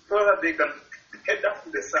 so that they can head up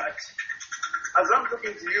to the site. As I'm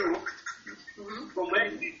talking to you, from my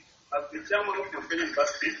seat, as the chairman of the Kenya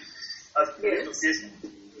University, as the association,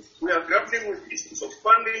 we are grappling with issues of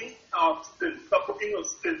funding our students, supporting our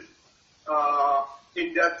students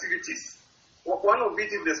in their activities. One of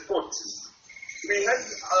it is the sports. We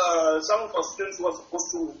had some of our students who were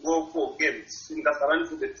supposed to go for games in Kasarani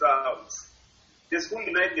for the trials. The school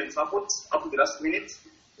denied them support up to the last minute.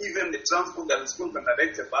 Even the transport that the school can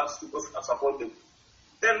direct a bus to go support them.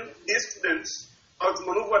 Then these students,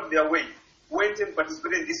 outmaneuvered their way, went and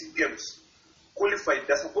participated in these games, qualified.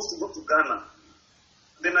 They're supposed to go to Ghana.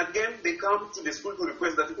 Then again, they come to the school to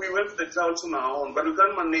request that we went to the trials on our own, but we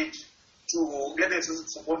can't manage to get the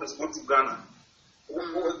support to go to Ghana.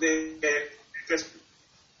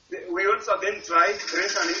 We also then tried to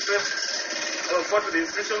raise an interest for the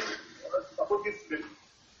institution to support this student.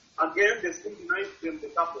 Again, the school denied them the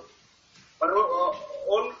support. But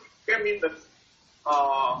all came in that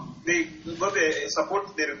they got the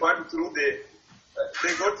support they required through they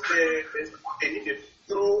got the support they needed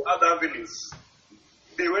through other avenues.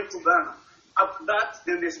 They went to Ghana. After that,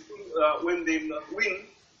 then the school, when they win,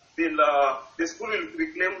 the school will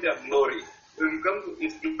reclaim their glory. They will come to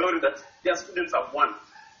its glory that their students have won.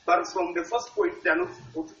 But from the first point, they are not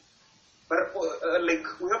supported. But like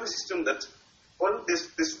we have a system that all the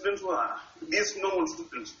students who are these normal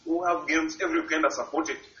students who have games every weekend are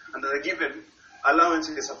supported and are given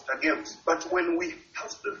allowances after games. But when we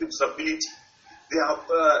have students with disability, they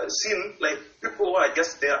are seen like people who are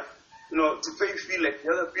just there, to feel like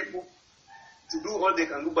the other people, to do all they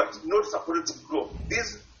can do, but not supported to grow.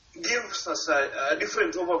 This gives us a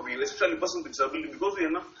different overview, especially persons with disability, because we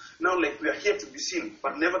are now like we are here to be seen,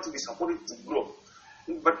 but never to be supported to grow.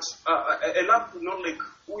 But enough to know like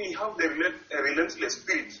we have the relentless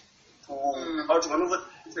spirit to outmaneuver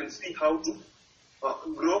and see how to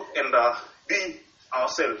grow and be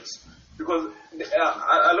ourselves. Because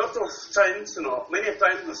a lot of times, many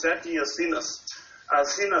times society has seen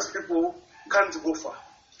us people who can't go far.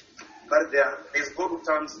 But there's God who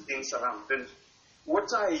turns things around. And what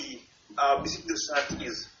I visit the society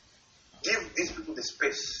is give these people the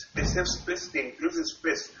space, the safe space, the inclusive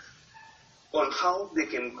space on how they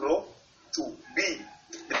can grow to be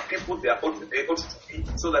the people they ought to be,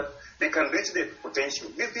 so that they can reach their potential.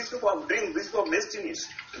 These people have dreams, these people have destinies.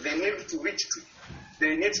 They need to reach to,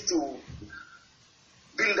 they need to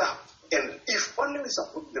build up. And if only we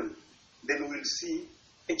support them, then we'll see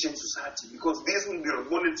a changed society, because these will be role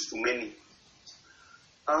models to many.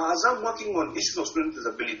 As I'm working on issues of student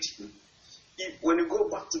disability, when you go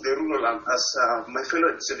back to the rural land, as my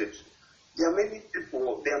fellow had said it, there are many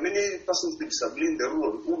people, there are many persons with disability in the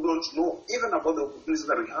rural who don't know even about the opportunities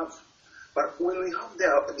that we have. But when we have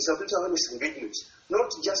their disability awareness engagements, not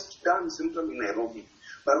just done centrally in Nairobi,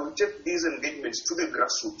 but we take these engagements to the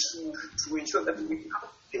grassroots to ensure that we have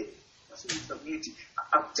the person with disability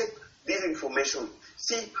uptake this information,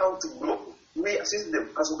 see how to grow, we assist them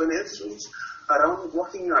as organizations around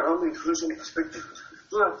working around the inclusion perspective,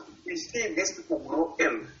 so that we see these people grow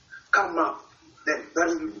and come up. Then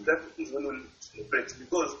that is when we'll celebrate,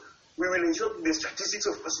 because we will ensure the statistics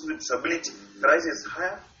of persons with disability rises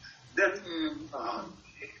higher. Then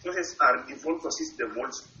resources are default to assist them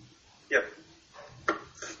also. Yeah,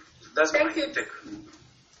 that's Thank you. take.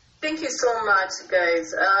 Thank you so much,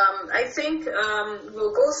 guys. I think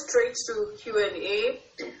we'll go straight to Q&A.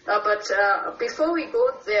 But before we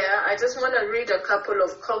go there, I just want to read a couple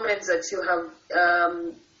of comments that you have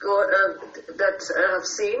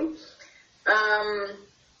seen.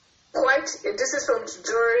 This is from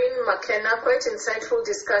Doreen McKenna. Quite insightful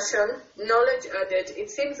discussion. Knowledge added.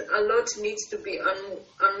 It seems a lot needs to be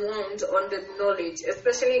unwound on the knowledge,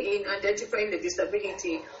 especially in identifying the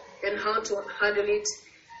disability and how to handle it,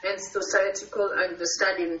 and societal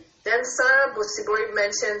understanding. Then Sarah Bosiboy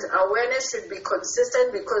mentioned awareness should be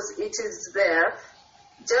consistent because it is there,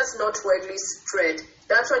 just not widely spread.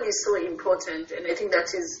 That one is so important, and I think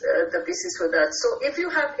that is the basis for that. So if you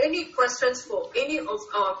have any questions for any of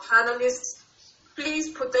our panelists, please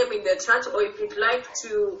put them in the chat, or if you'd like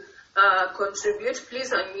to contribute, please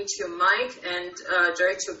unmute your mic and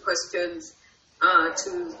direct your questions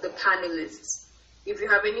to the panelists. If you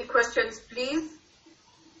have any questions, please.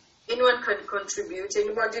 Anyone can contribute.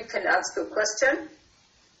 Anybody can ask a question.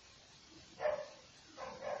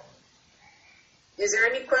 Is there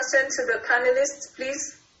any question to the panelists,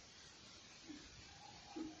 please?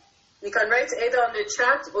 You can write either on the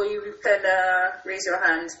chat, or you can raise your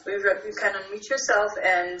hand. You can unmute yourself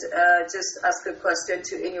and just ask a question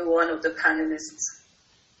to any one of the panelists.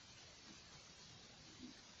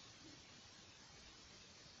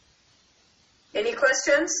 Any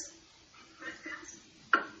questions?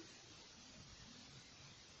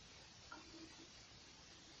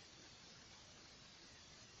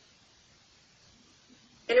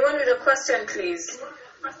 Anyone with a question, please?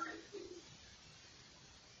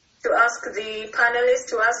 To ask the panelists,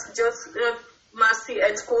 to ask Joseph, Mercy,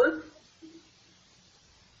 and School.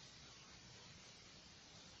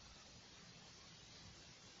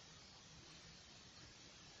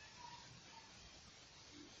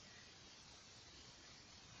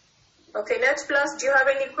 Okay, Net Plus, do you have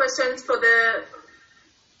any questions for the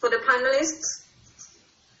panelists?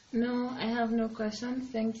 No, I have no questions.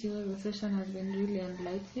 Thank you. The session has been really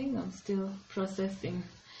enlightening. I'm still processing,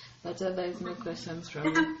 but otherwise no questions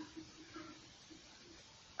from me.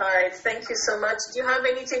 All right, thank you so much. Do you have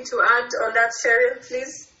anything to add on that, Cheryl,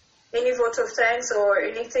 please? Any vote of thanks or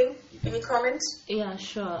anything? Any comments? Yeah,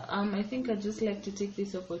 sure. I think I'd just like to take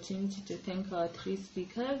this opportunity to thank our three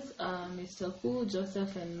speakers, Mr. Hu,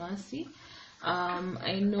 Joseph, and Mercy.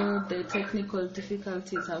 I know the technical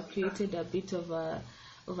difficulties have created a bit of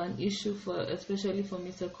an issue especially for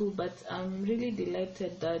Mr. Ku, but I'm really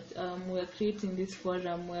delighted that we're creating this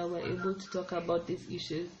forum where we're able to talk about these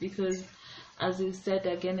issues, because as we've said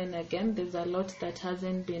again and again, there's a lot that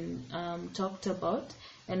hasn't been talked about,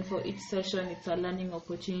 and for each session it's a learning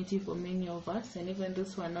opportunity for many of us, and even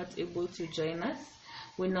those who are not able to join us,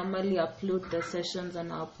 we normally upload the sessions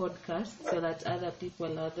on our podcast so that other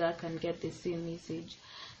people out there can get the same message.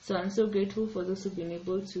 So I'm so grateful for those who've been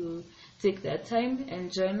able to take their time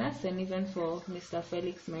and join us, and even for Mr.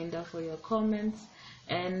 Felix Minder for your comments.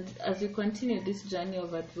 And as we continue this journey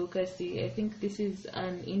of advocacy, I think this is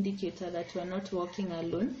an indicator that we're not walking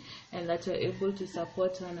alone and that we're able to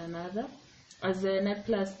support one another. As the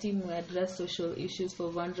NetPlus team, we address social issues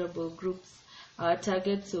for vulnerable groups. Our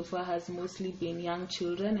target so far has mostly been young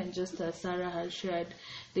children, and just as Sarah has shared,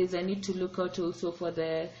 there's a need to look out also for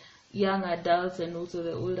the young adults and also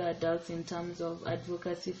the older adults in terms of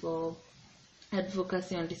advocacy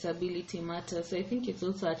on disability matters. So I think it's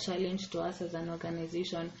also a challenge to us as an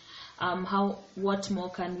organization. What more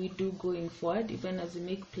can we do going forward, even as we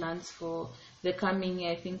make plans for the coming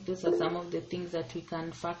year? I think those are some of the things that we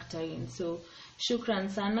can factor in. So shukran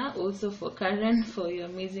sana also for Karen for your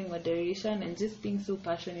amazing moderation and just being so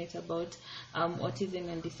passionate about autism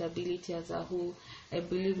and disability as a whole. I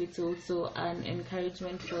believe it's also an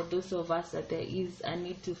encouragement for those of us that there is a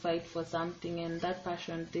need to fight for something, and that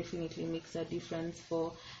passion definitely makes a difference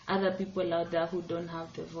for other people out there who don't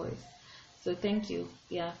have the voice. So thank you.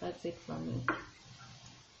 Yeah, that's it from me.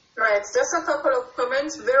 Right, just a couple of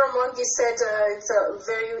comments. Vero Mongi said it's a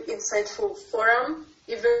very insightful forum.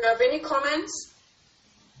 If you have any comments,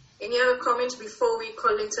 any other comments before we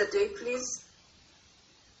call it a day, please?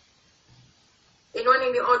 Anyone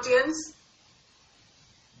in the audience?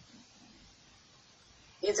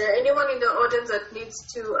 Is there anyone in the audience that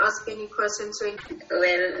needs to ask any questions? Well,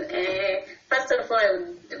 first of all, I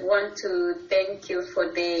would want to thank you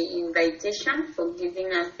for the invitation, for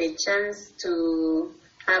giving us the chance to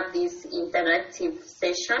have this interactive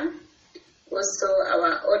session. Also,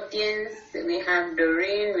 our audience, we have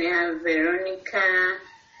Doreen, we have Veronica,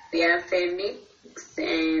 we have Felix,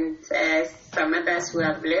 and some others who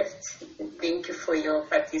have left. Thank you for your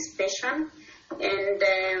participation. And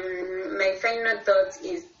my final thought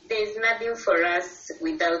is there is nothing for us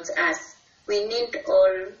without us. We need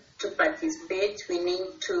all to participate. We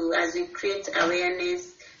need to, as we create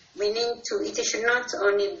awareness, it should not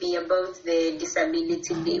only be about the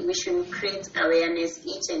disability day. We should create awareness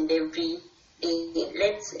each and every day.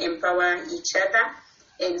 Let's empower each other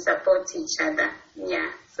and support each other. Yeah,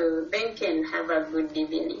 so thank you and have a good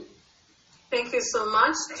evening. Thank you so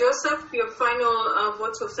much. Joseph, your final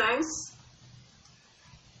vote of thanks.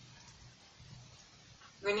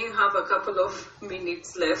 When you have a couple of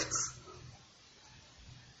minutes left.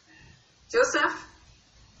 Joseph?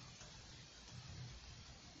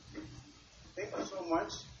 Thank you so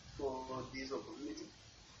much for this opportunity.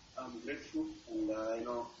 I'm grateful, and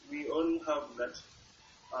we all have that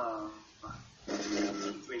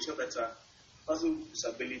to ensure that persons with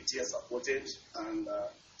disability are supported and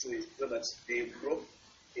to ensure that they grow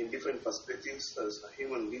in different perspectives as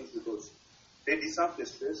human beings, because they deserve the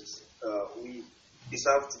space. We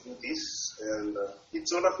deserve to do this, and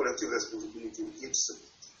it's not a collective responsibility. It's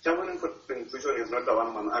championing for inclusion is not a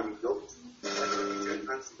one-man army job. We join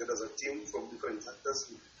hands together as a team from different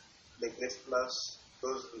sectors, like NetPlus,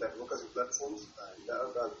 those that advocacy platforms, and the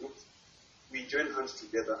other groups. We join hands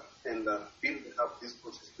together and build up this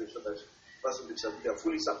process to ensure that persons with disability are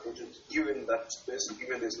fully supported, given that space,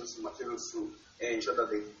 given the resources, materials to ensure that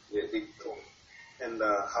they grow and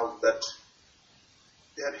have that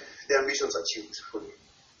their ambitions achieved fully.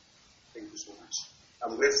 Thank you so much.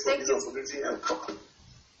 I'm grateful for this opportunity, and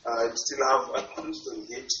I still have a chance to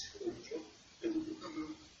engage with you. Thank you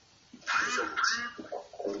so much.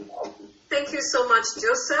 Thank you so much,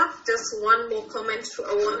 Joseph. Just one more comment from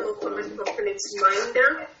Felix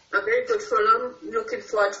Minder. A very good forum. Looking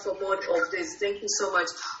forward for more of this. Thank you so much.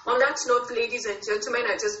 On that note, ladies and gentlemen,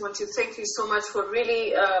 I just want to thank you so much for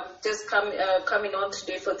really just coming on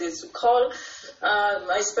today for this call.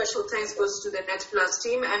 My special thanks goes to the NetPlus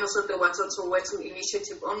team and also the Watoto Wetu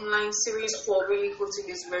Initiative online series for really hosting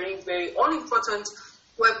this very, very all-important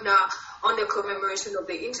webinar on the commemoration of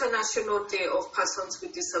the International Day of Persons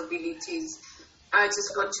with Disabilities. I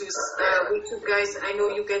just want to wish you guys, I know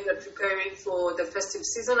you guys are preparing for the festive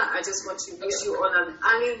season. I just want to wish you all an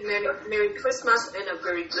early Merry Christmas and a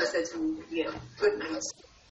very blessed New Year. Good night.